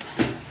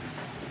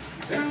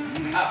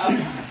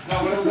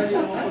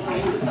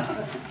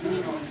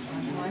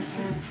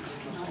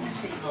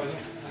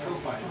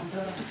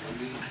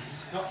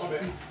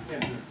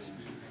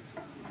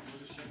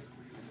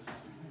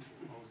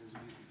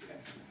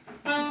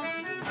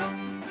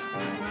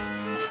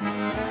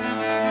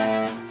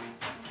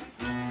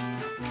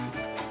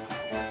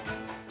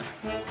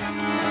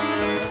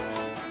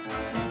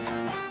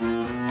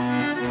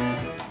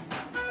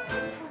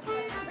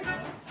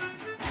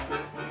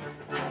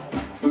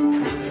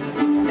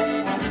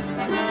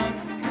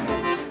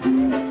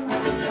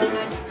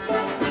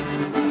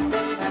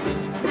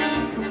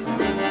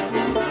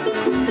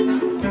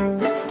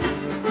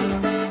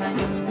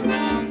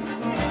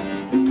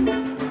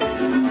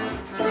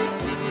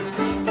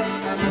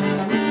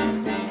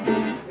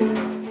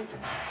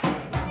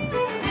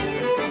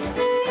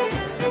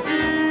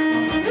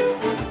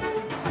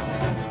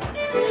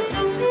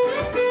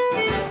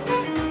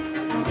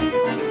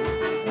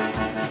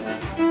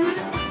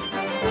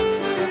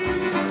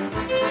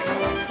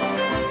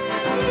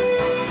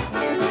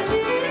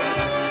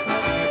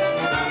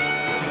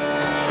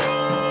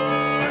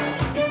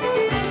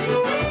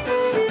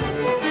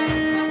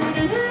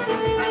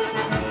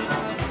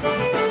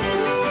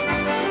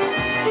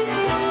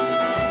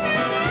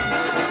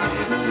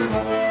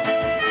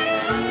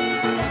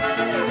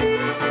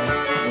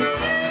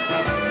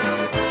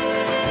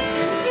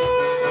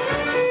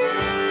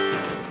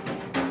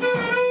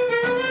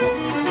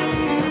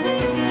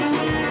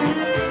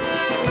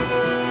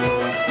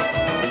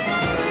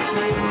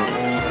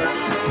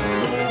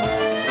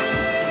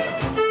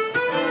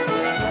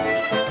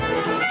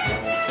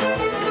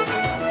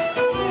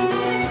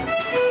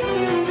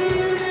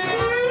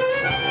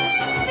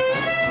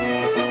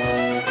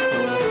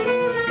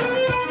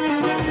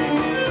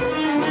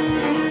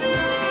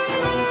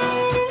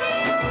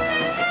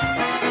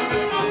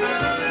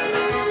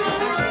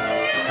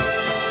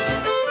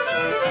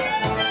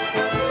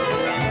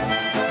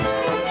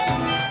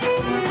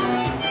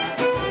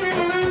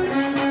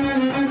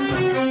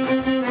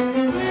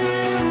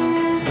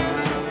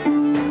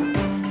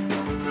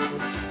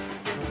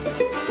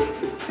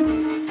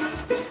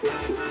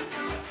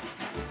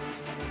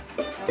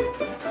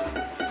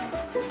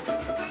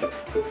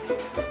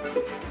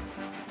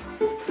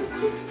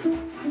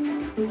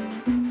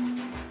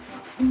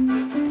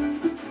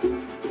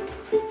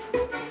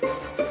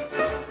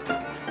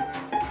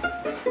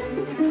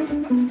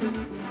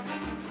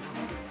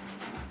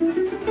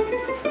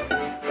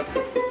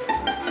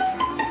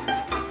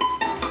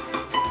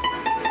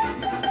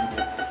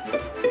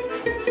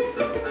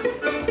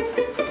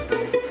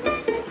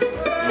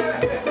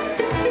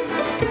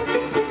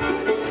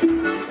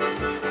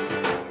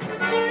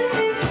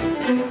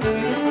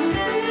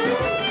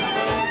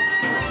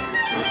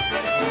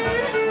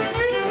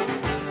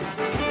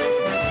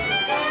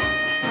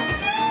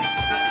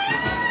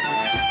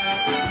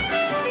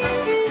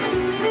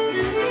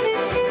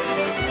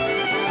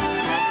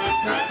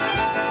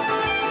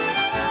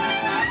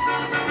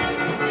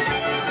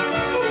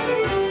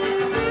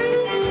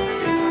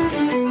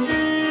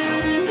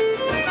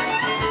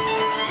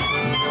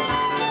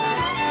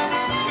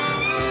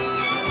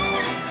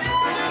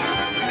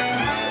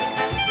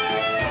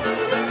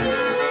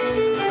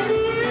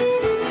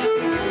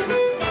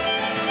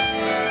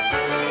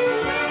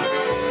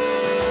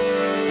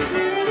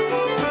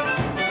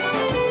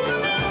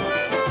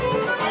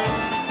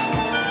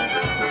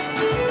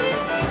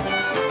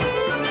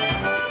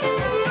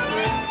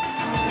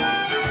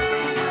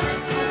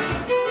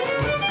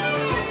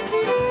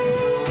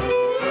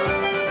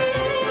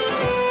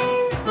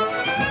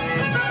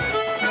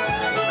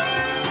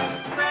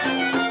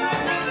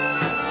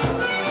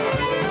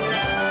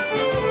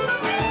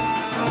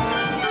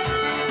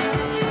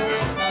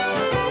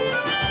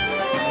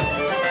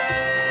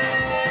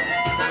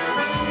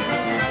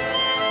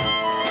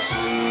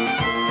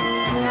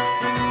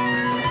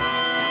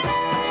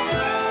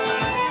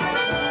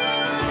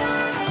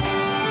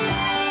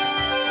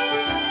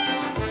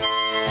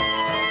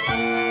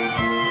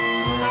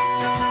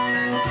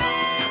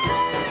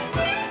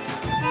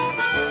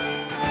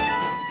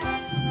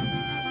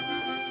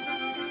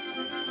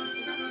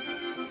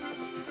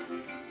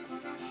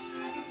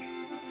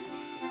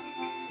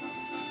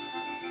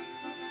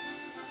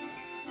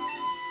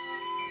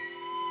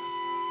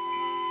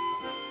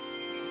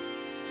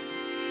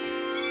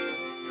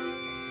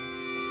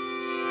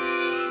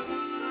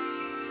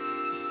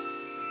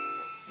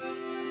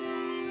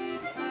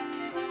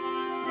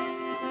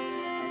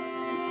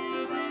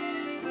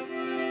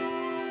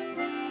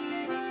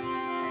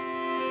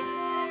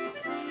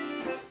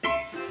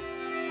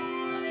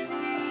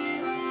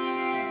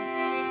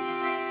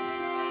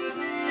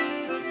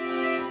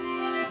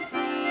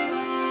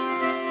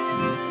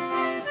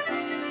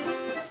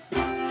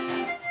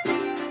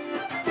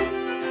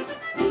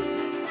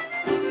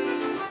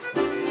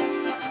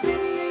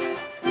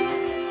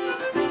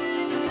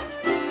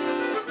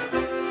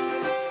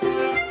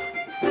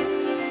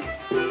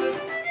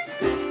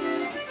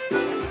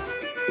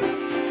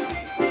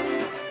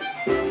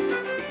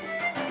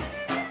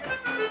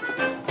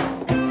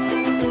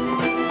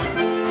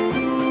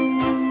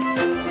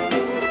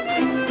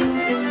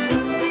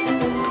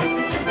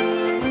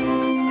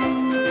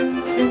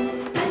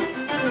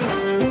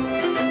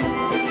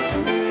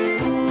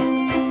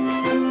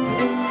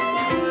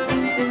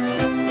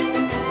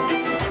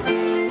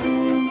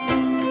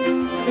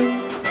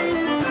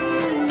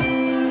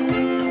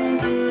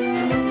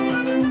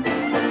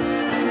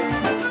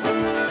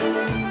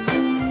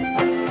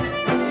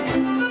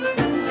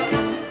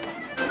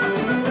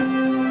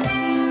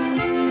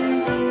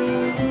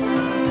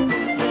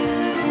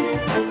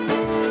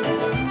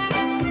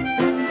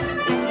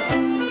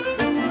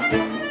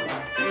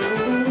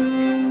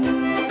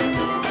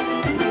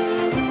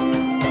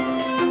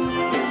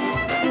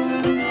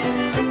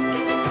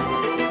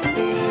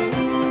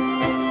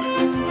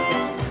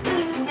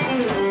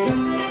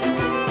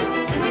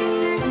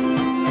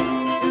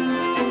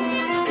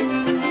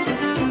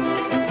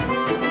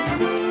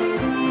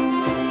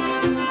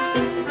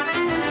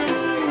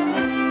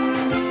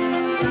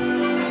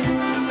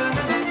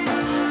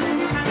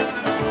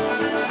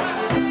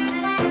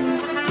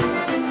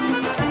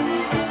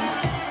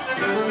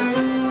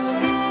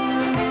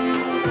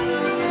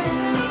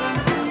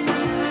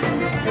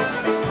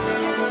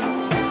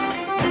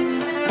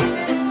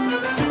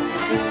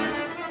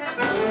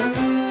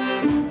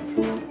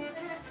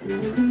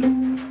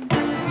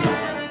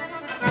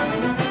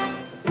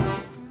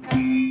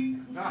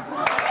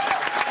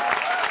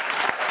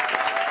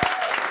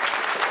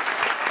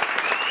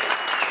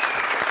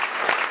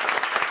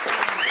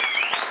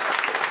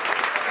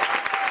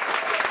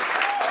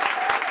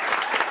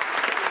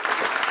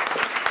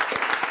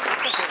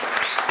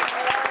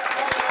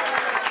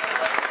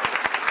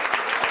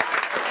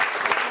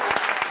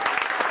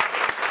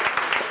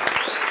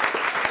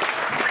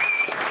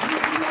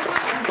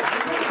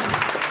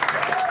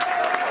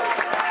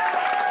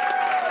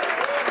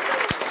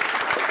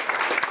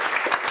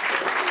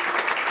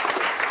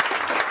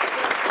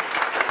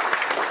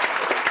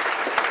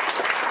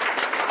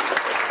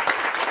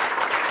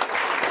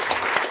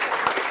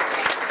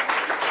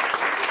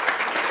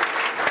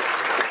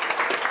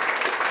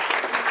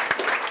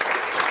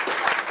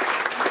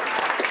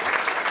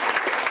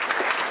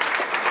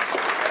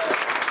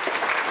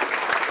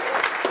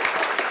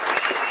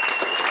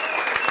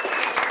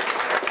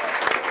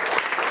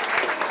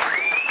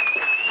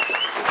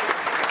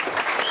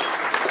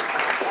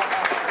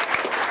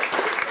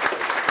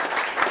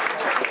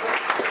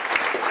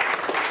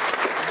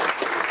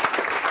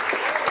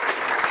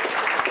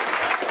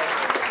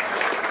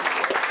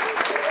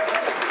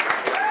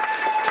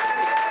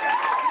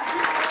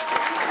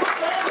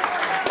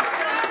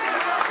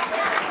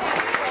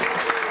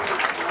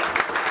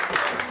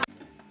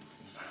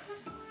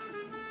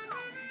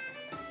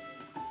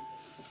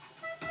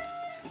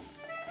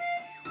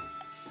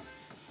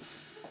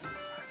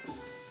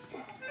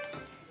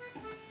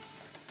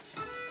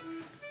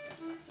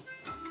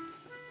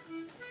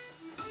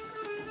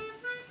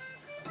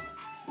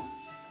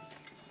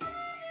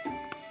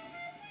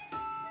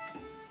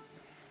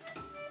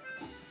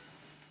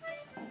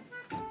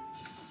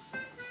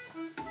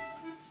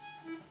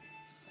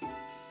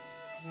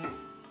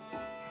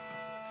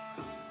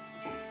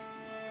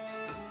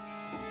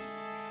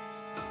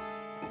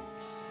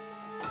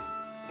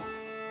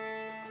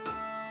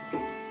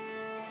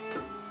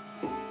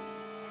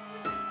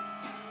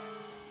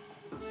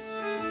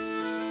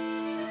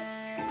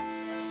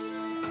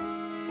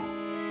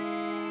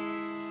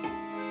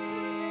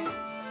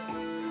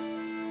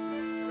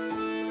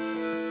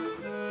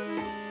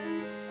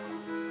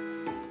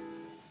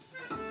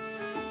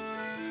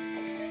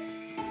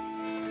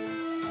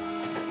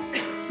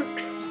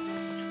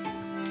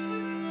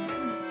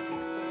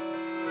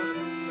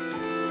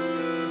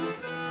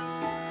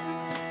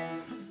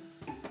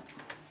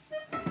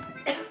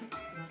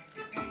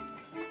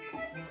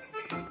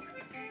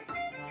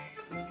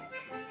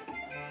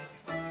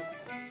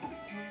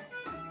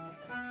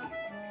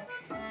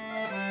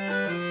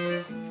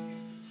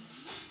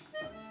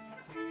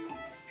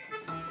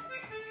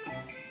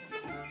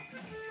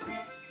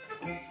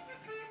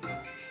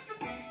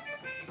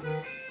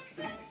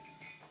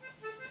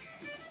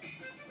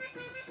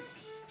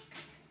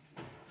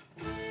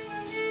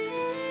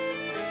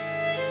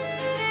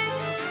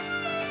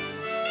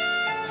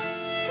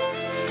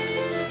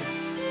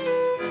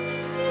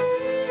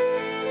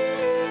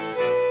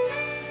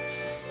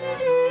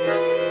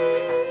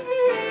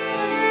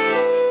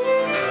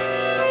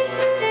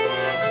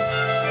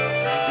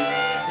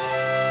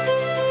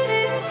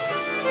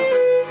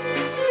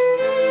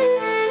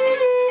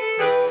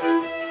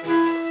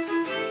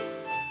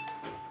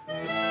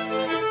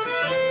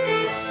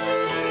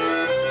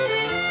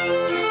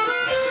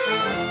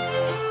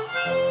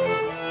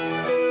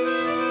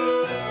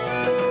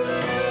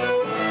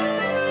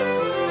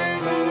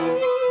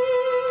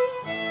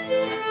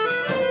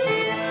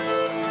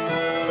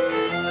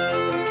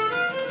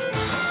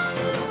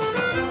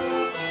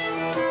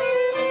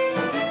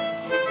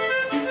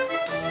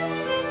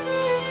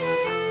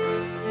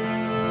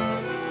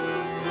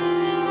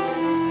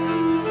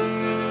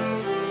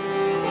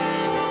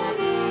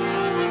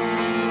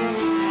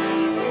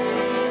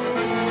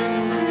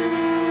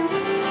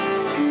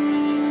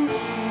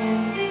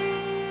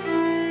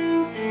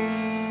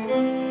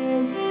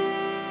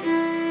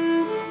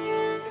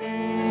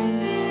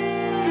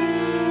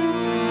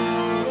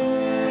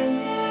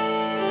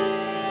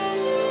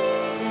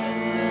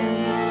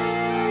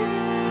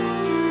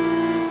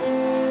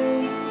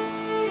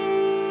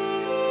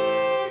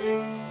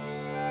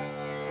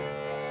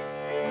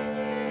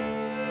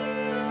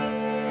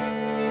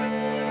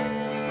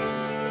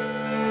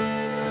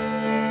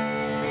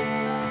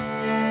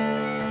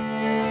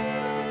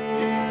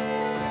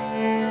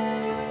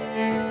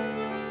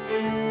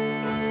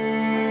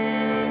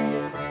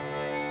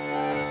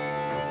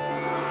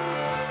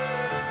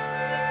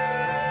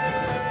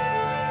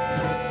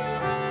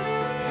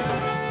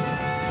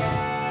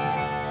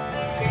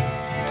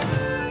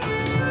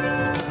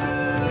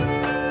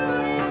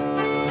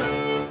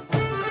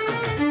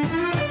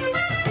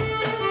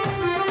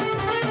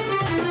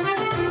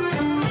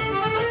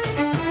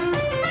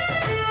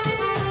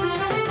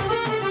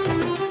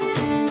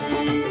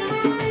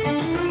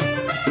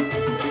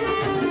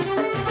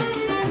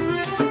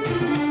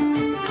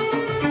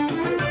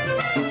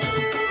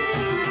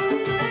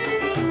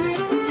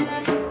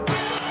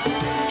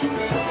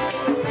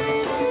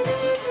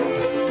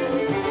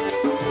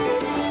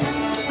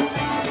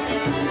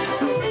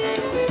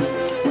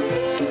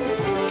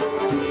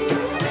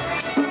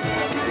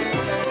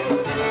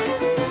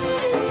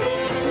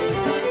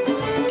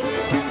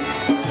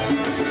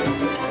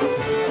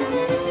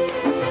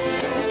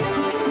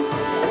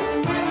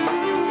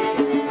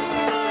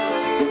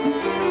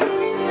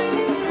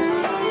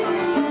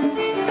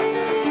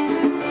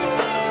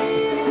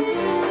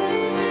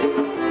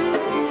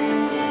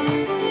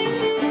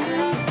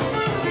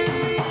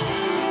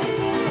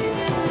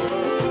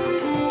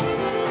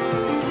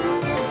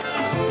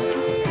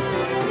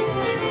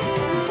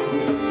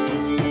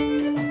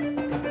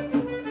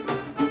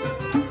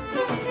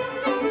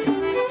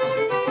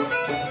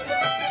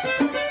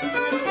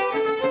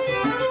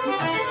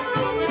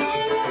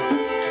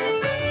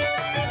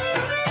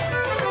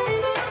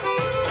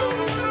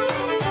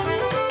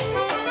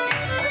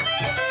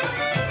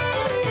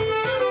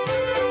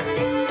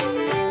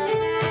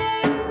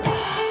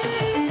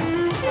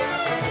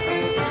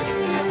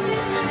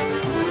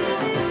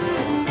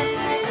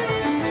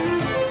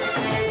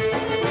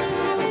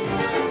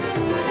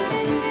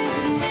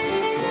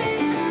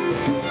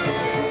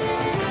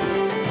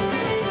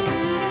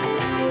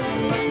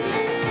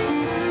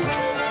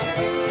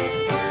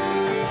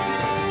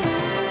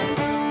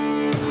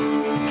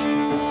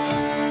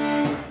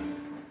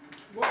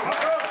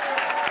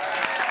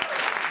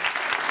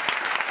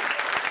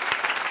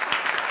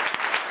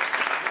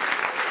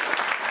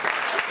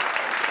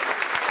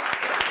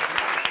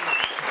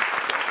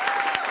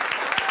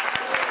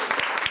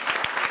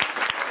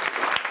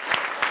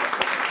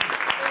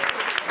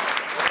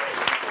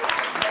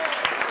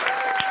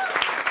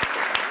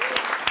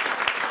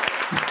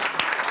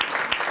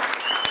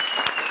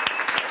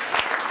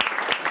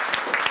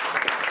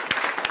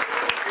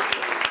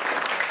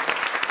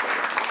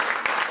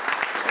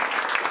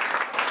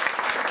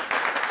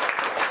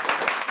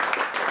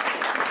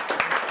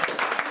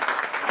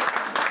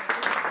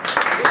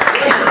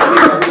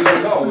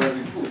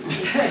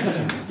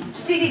 Yes.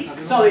 CDs.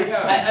 Sorry,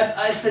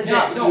 I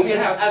suggest we can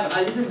have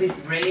a little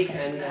bit break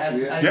and have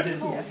a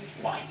little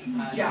wine.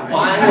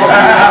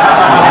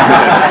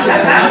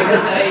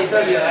 Because I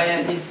told you I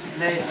didn't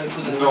play, so I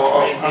couldn't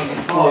play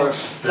Of course.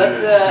 But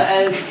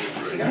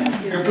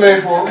You play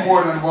for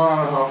more than 1.5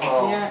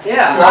 hours.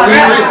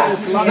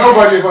 yeah.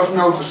 Nobody was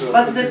noticeable.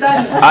 But the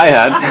time. I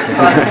had.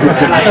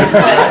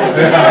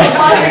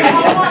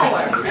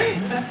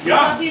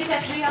 Because you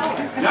said 3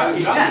 hours. Ja.